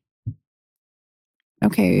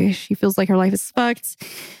 Okay, she feels like her life is fucked.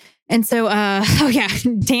 And so,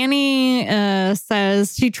 Danny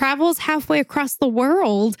says she travels halfway across the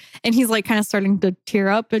world, and he's like kind of starting to tear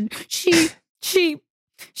up, and she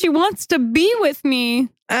wants to be with me.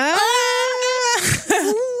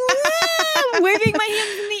 Waving my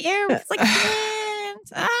hands in the air. It's like,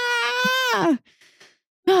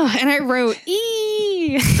 and I wrote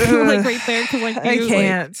like right there, because like I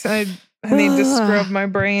can't. I need to scrub my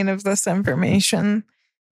brain of this information.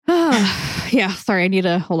 Yeah, sorry, I need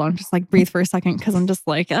to hold on, just like breathe for a second because I'm just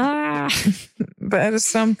like, That is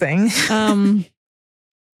something.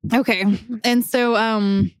 Okay. And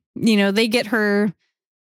so they get her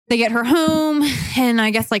home and I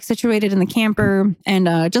guess like situated in the camper.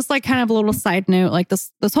 And just like kind of a little side note, like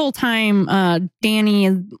this whole time Danny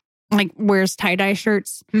is like wears tie-dye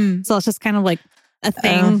shirts. So it's just kind of like a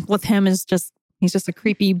thing with him is just he's just a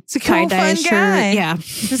creepy It's a cool, tie-dye fun shirt. guy. Yeah.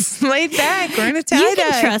 Just laid back, wearing a tie-dye. You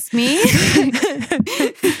can trust me.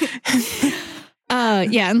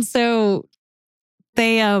 Yeah, and so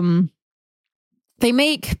they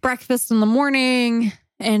make breakfast in the morning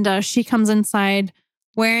and she comes inside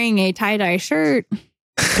wearing a tie-dye shirt,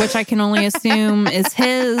 which I can only assume is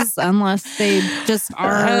his unless they just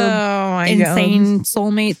are insane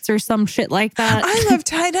soulmates or some shit like that. I love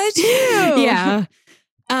tie-dye too. Yeah.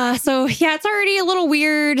 So yeah, it's already a little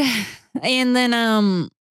weird. And then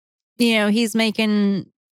he's making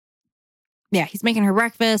her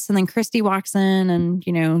breakfast and then Christy walks in and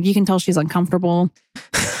you can tell she's uncomfortable.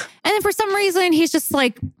 And then for some reason he's just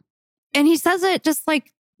like, and he says it just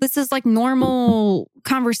like this is like normal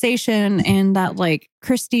conversation and that like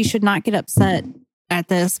Christy should not get upset at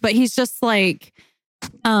this, but he's just like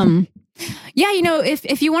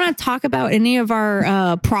if you want to talk about any of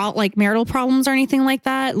our like marital problems or anything like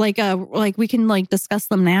that, like we can like discuss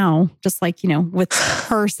them now, just like with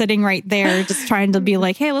her sitting right there just trying to be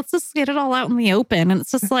like, hey, let's just get it all out in the open. And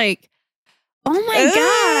it's just like, oh my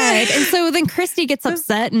God. And so then Christy gets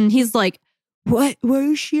upset and he's like, what? Why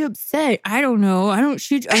is she upset? I don't know.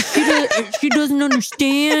 She doesn't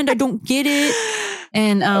understand. I don't get it.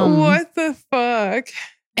 And what the fuck?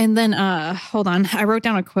 And then hold on. I wrote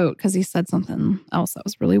down a quote because he said something else that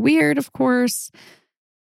was really weird, of course.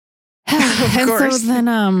 So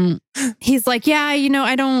then he's like, yeah,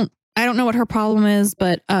 I don't know what her problem is,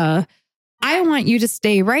 but I want you to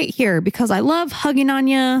stay right here because I love hugging on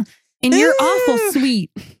you and you're awful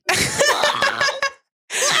sweet.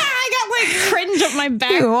 I got like cringe up my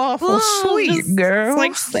back. You're awful sweet, girl.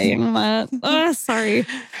 Like saying that. Sorry.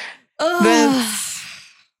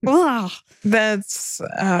 That's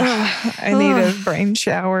I need a brain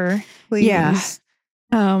shower, please. Yeah.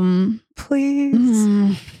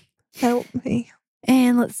 Please help me.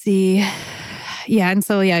 And let's see. Yeah, and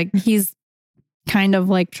so he's kind of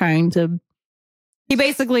like trying to he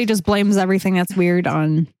basically just blames everything that's weird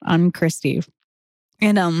on Christy.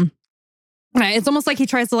 And it's almost like he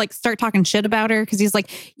tries to like start talking shit about her because he's like,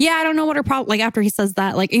 yeah, I don't know what her problem, like after he says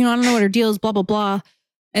that, like, I don't know what her deal is, blah, blah, blah.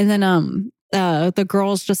 And then the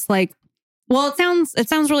girl's just like, well, it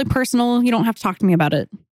sounds really personal. You don't have to talk to me about it.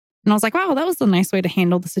 And I was like, wow, that was a nice way to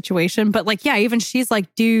handle the situation. But like, yeah, even she's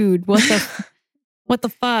like, dude, what the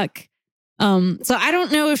fuck? So I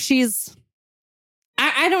don't know if she's,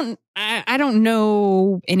 I don't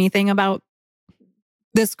know anything about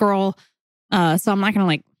this girl. So I'm not going to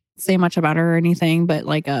like say much about her or anything, but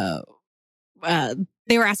like, they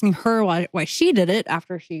were asking her why she did it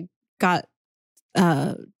after she got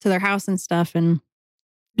to their house and stuff. And,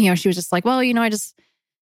 she was just like, well, I just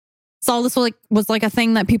saw this was like a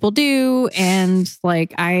thing that people do. And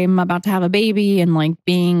like, I'm about to have a baby and like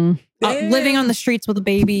being living on the streets with a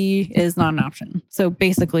baby is not an option. So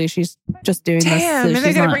basically she's just doing this. And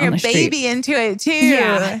they're going to bring a baby into it too.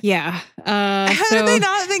 Yeah. How do they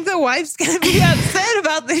not think the wife's going to be upset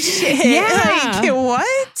about this shit? Yeah. Like,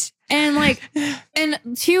 what? And like, and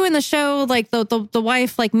two in the show, like the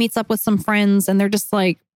wife like meets up with some friends and they're just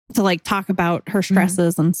like to like talk about her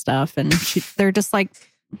stresses and stuff. And they're just like,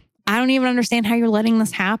 I don't even understand how you're letting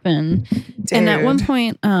this happen. Dude. And at one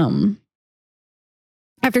point,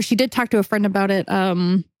 after she did talk to a friend about it,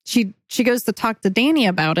 she goes to talk to Danny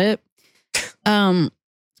about it.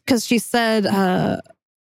 Cause she said,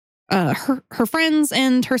 her friends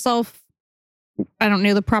and herself, I don't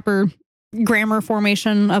know the proper grammar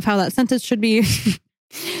formation of how that sentence should be,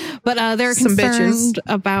 but they're concerned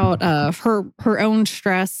about her own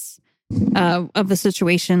stress of the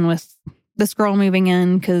situation with this girl moving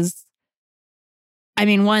in. Because I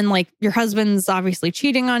mean, one, like your husband's obviously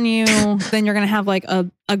cheating on you, then you're gonna have like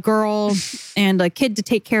a girl and a kid to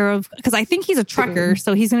take care of. Because I think he's a trucker,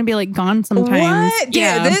 so he's gonna be like gone sometimes. What?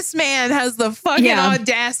 Yeah, this man has the fucking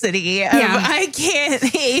audacity. I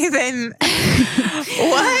can't even.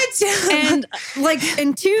 What? And like,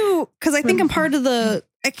 and two, because I think I'm part of the.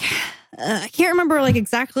 I can't remember like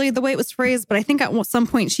exactly the way it was phrased, but I think at some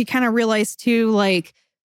point she kind of realized too, like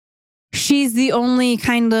she's the only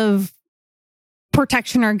kind of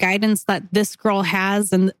protection or guidance that this girl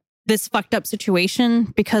has in this fucked up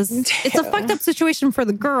situation, because it's a fucked up situation for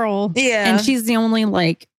the girl. Yeah. And she's the only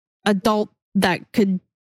like adult that could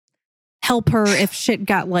help her if shit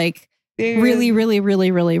got like really, really,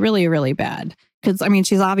 really, really, really, really bad. Because, I mean,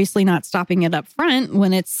 she's obviously not stopping it up front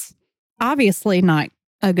when it's obviously not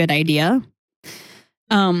a good idea.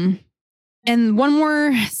 And one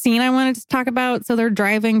more scene I wanted to talk about. So they're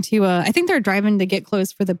driving to, I think they're driving to get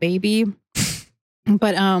clothes for the baby.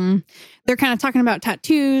 But they're kind of talking about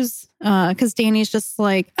tattoos because Danny's just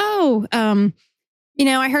like, oh, you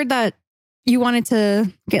know, I heard that you wanted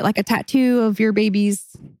to get like a tattoo of your baby's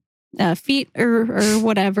feet or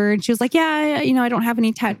whatever. And she was like, yeah, you know, I don't have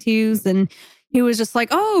any tattoos. And he was just like,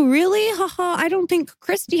 oh, really? Haha, I don't think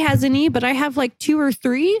Christy has any, but I have like 2 or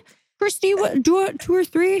 3. Christy, what, do it 2 or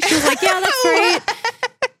 3? She was like, yeah, that's right.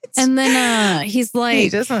 And then he's like, he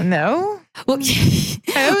doesn't know. Well,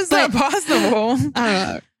 How is that possible?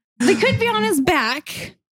 They could be on his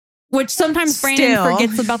back, which sometimes Brandon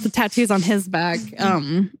forgets about the tattoos on his back.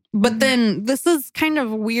 But then this is kind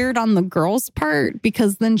of weird on the girl's part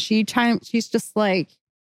because then she's just like,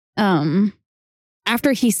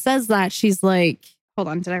 after he says that, she's like, hold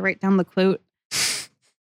on, did I write down the quote?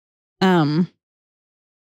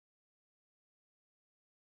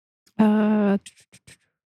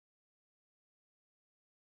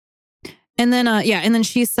 And then and then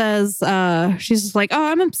she says she's just like, oh,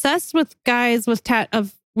 I'm obsessed with guys with tattoos.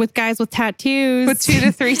 With 2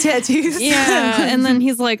 to 3 tattoos. Yeah. And then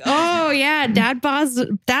he's like, oh yeah, dad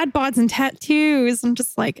bods and tattoos. I'm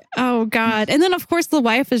just like, oh God. And then of course the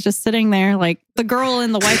wife is just sitting there, like the girl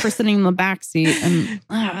and the wife are sitting in the back seat. And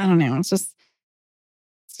I don't know. It's just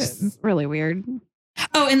really weird.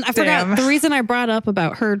 Oh, and I forgot the reason I brought up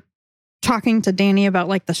about her talking to Danny about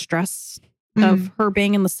like the stress of her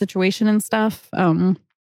being in the situation and stuff.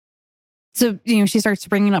 So, you know, she starts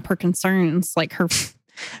bringing up her concerns, like her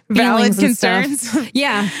valid concerns.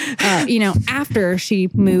 Yeah. You know, after she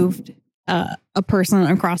moved a person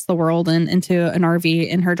across the world and into an RV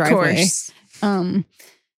in her driveway. And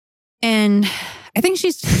I think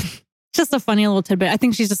she's just a funny little tidbit. I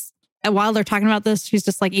think she's just, while they're talking about this, she's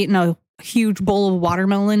just like eating a huge bowl of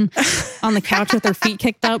watermelon on the couch with her feet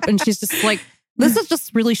kicked up. And she's just like, this is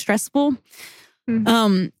just really stressful.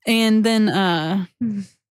 And then,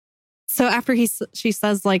 so after she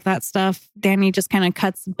says like that stuff, Danny just kind of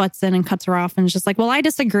butts in and cuts her off and is just like, well, I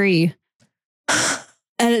disagree.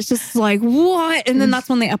 And it's just like, what? And then that's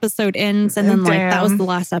when the episode ends. And then like, that was the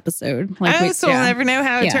last episode. Like, we'll never know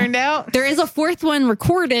how it turned out. There is a 4th one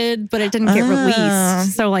recorded, but it didn't get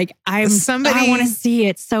released. So like, I want to see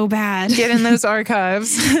it so bad. Get in those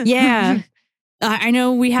archives. Yeah. I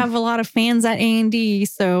know we have a lot of fans at A&D,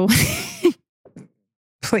 so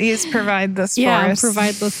please provide this for us. Yeah,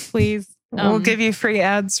 provide this, please. We'll give you free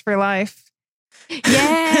ads for life.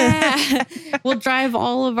 Yeah. We'll drive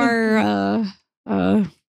all of our I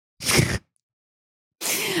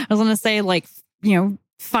was going to say like, you know,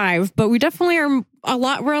 5, but we definitely are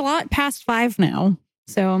we're a lot past 5 now.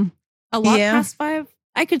 So a lot past 5.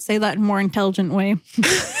 I could say that in a more intelligent way.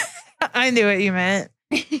 I knew what you meant.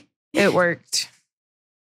 It worked.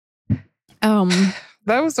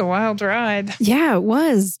 That was a wild ride. Yeah, it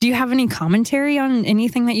was. Do you have any commentary on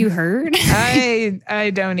anything that you heard?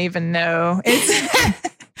 I don't even know.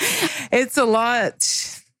 It's a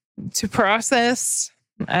lot to process.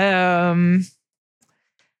 I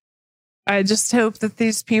just hope that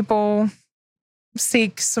these people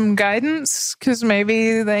seek some guidance because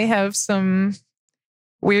maybe they have some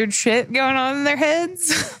weird shit going on in their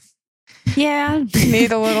heads. Yeah.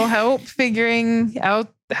 Need a little help figuring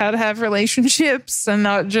out how to have relationships and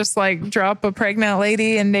not just like drop a pregnant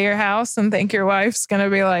lady into your house and think your wife's going to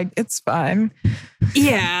be like, it's fine.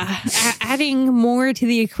 Yeah. Adding more to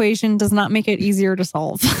the equation does not make it easier to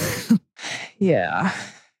solve. Yeah.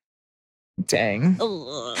 Dang.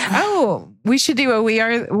 Oh, we should do a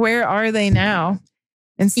where are they now?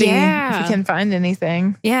 And see if you can find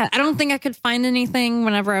anything. Yeah. I don't think I could find anything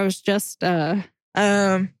whenever I was just doing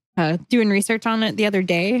research on it the other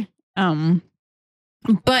day.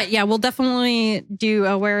 But yeah, we'll definitely do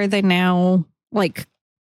a where are they now, like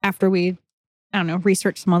after we, I don't know,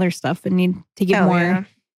 research some other stuff and need to get more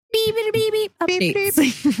beep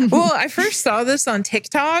updates. Well, I first saw this on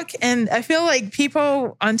TikTok and I feel like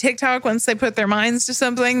people on TikTok, once they put their minds to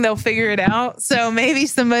something, they'll figure it out. So maybe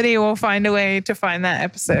somebody will find a way to find that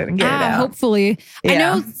episode and get it out. Hopefully. Yeah. I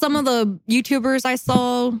know some of the YouTubers I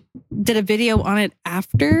saw did a video on it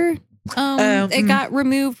after it got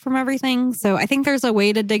removed from everything. So I think there's a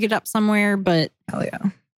way to dig it up somewhere, but hell yeah.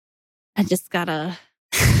 I just gotta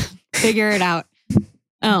figure it out.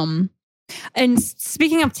 And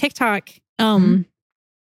speaking of TikTok,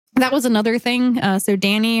 that was another thing. So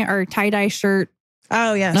Danny, our tie-dye shirt.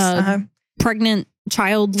 Oh, yes. Pregnant,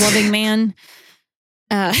 child-loving man.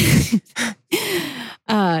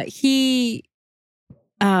 he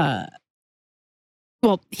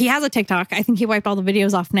he has a TikTok. I think he wiped all the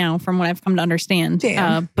videos off now from what I've come to understand.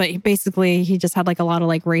 Damn. But he just had like a lot of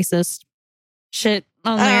like racist shit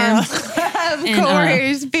on there. Of And,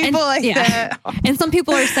 course, people like that. And some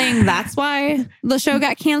people are saying that's why the show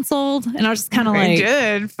got canceled. And I was just kind of Very like,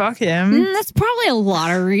 good. Fuck him. That's probably a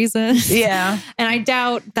lot of reasons. Yeah. And I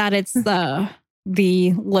doubt that it's the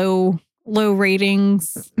low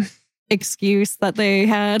ratings excuse that they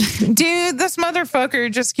had. Dude, this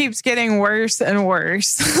motherfucker just keeps getting worse and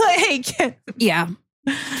worse. Like, Yeah.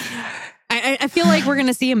 I feel like we're going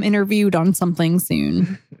to see him interviewed on something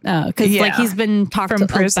soon. Because like he's been talked From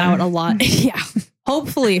prison. about a lot. Yeah.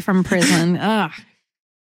 Hopefully from prison. And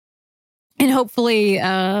hopefully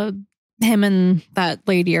him and that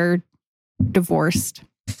lady are divorced.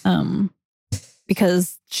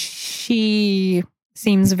 Because she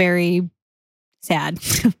seems very sad.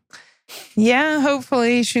 yeah,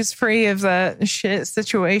 hopefully she's free of that shit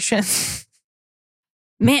situation.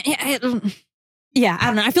 Man, I don't know.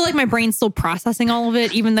 I feel like my brain's still processing all of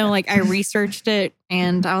it, even though like I researched it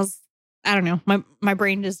and I don't know. My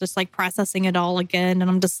brain is just like processing it all again.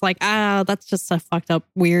 And I'm just like, that's just a fucked up,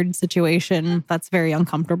 weird situation. That's very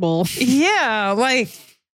uncomfortable. Yeah, like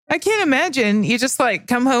I can't imagine you just like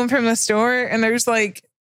come home from the store and there's like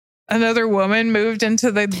another woman moved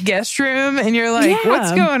into the guest room and you're like,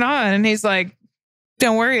 what's going on? And he's like,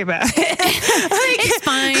 don't worry about it. It's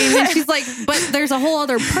fine. And she's like, but there's a whole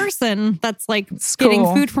other person that's like getting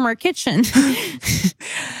food from our kitchen.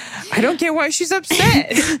 I don't get why she's upset.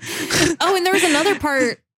 Oh, and there was another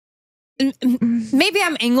part. Maybe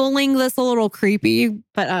I'm angling this a little creepy,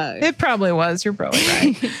 but it probably was. You're probably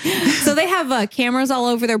right. So they have cameras all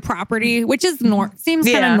over their property, which is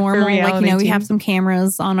seems kind of normal. Like, we have some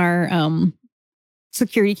cameras on our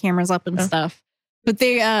security cameras up and stuff. But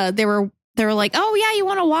they were like, oh yeah, you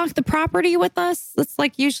want to walk the property with us? That's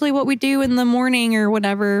like usually what we do in the morning or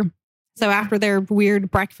whatever. So after their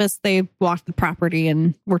weird breakfast, they walked the property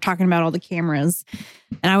and we're talking about all the cameras.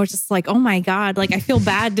 And I was just like, oh my God, like, I feel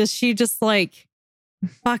bad. Does she just like,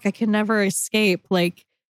 fuck, I can never escape. Like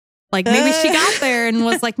maybe she got there and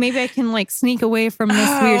was like, maybe I can like sneak away from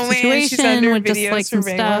this weird situation with just like some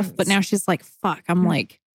stuff. But now she's like, fuck, I'm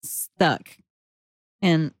like stuck.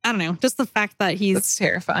 And I don't know, just the fact that That's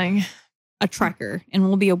terrifying. A trucker and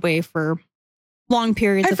will be away for long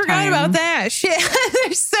periods of time. I forgot about that. Shit.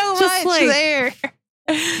 There's so much there.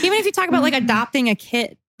 Even if you talk about like adopting a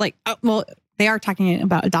kid, like, they are talking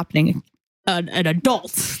about adopting an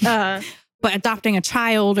adult, but adopting a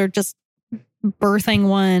child or just birthing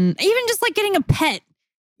one, even just like getting a pet.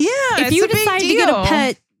 Yeah. If you decide to get a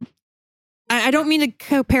pet, I don't mean to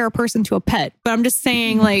compare a person to a pet, but I'm just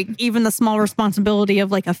saying like even the small responsibility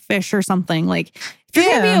of like a fish or something, like if you're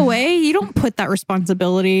going to be away, you don't put that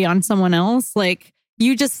responsibility on someone else. Like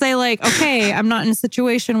you just say like, okay, I'm not in a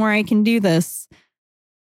situation where I can do this.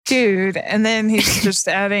 Dude. And then he's just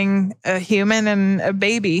adding a human and a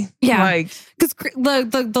baby. Yeah. Like, because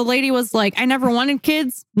the lady was like, I never wanted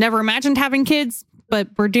kids, never imagined having kids, but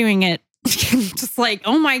we're doing it. Just like,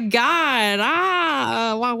 oh my God.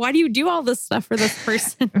 Why do you do all this stuff for this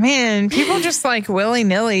person? Man, people just like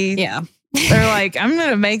willy-nilly. Yeah. They're like, I'm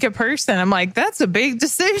going to make a person. I'm like, that's a big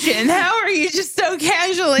decision. How are you just so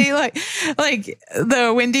casually like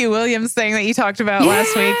the Wendy Williams thing that you talked about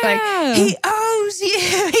last week? Like, he owes you.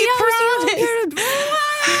 He promised.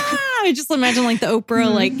 I just imagine like the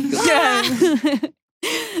Oprah, like,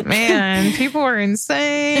 man, people are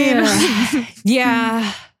insane.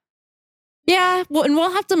 Yeah. Yeah. Well, and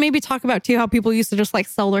we'll have to maybe talk about too how people used to just like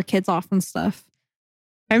sell their kids off and stuff.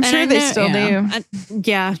 I'm sure they still do.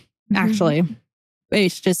 Actually,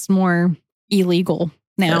 it's just more illegal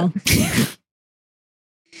now.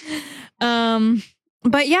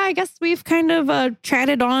 But yeah, I guess we've kind of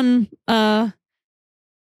chatted on long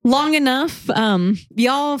enough.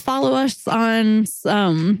 Y'all follow us on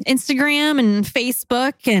Instagram and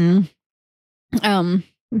Facebook, and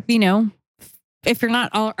if you're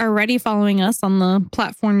not already following us on the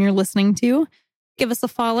platform you're listening to, give us a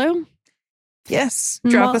follow. Yes.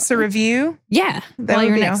 Drop us a review. Yeah. While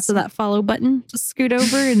you're next to that follow button, just scoot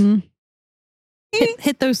over and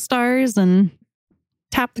hit those stars and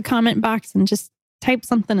tap the comment box and just type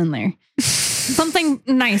something in there. Something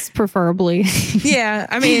nice, preferably. Yeah.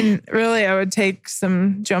 I mean, really, I would take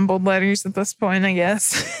some jumbled letters at this point, I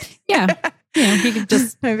guess. Yeah. You could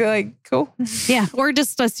just... I'd be like, cool. Yeah. Or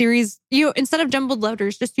just a series. Instead of jumbled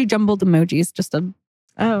letters, just do jumbled emojis. Just a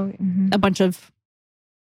bunch of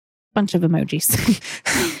emojis.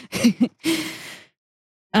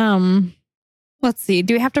 Let's see.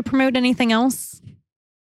 Do we have to promote anything else?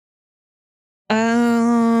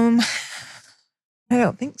 I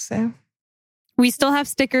don't think so. We still have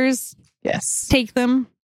stickers. Yes. Take them.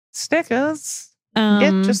 Stickers.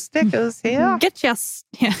 Get your stickers here. Get your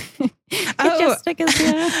stickers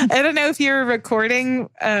here. I don't know if you were recording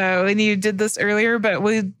when you did this earlier, but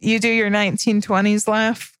will you do your 1920s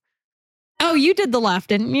laugh? Oh, you did the laugh,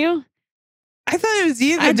 didn't you? I thought it was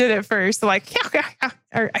you that did it first. Like,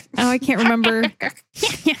 I can't remember.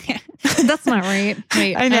 That's not right.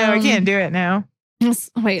 Wait, I know I can't do it now.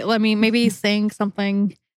 Wait, let me maybe sing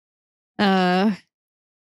something. I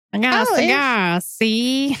got a cigar.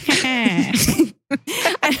 See,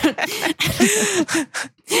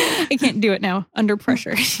 I can't do it now under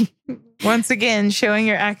pressure. Once again, showing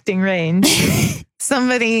your acting range.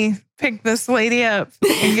 Somebody pick this lady up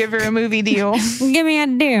and give her a movie deal. Give me a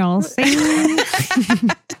deal. See?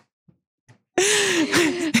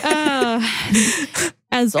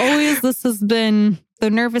 As always, this has been the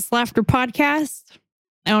Nervous Laughter Podcast.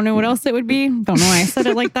 I don't know what else it would be. Don't know why I said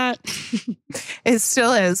it like that. It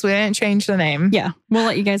still is. We didn't change the name. Yeah, we'll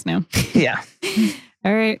let you guys know. Yeah.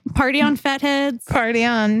 All right. Party on, fatheads. Party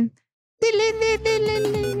on.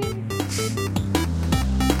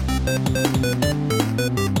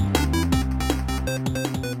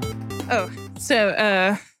 Oh,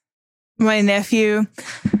 so my nephew,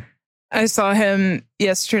 I saw him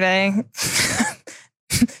yesterday.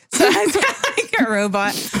 So I sound like a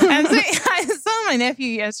robot. I saw my nephew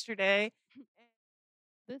yesterday.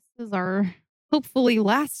 This is our hopefully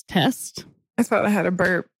last test. I thought I had a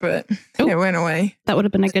burp, but it went away. That would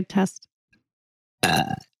have been a good test.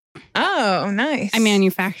 Oh, nice. I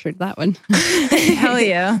manufactured that one. Hell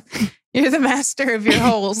yeah. You're the master of your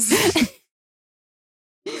holes.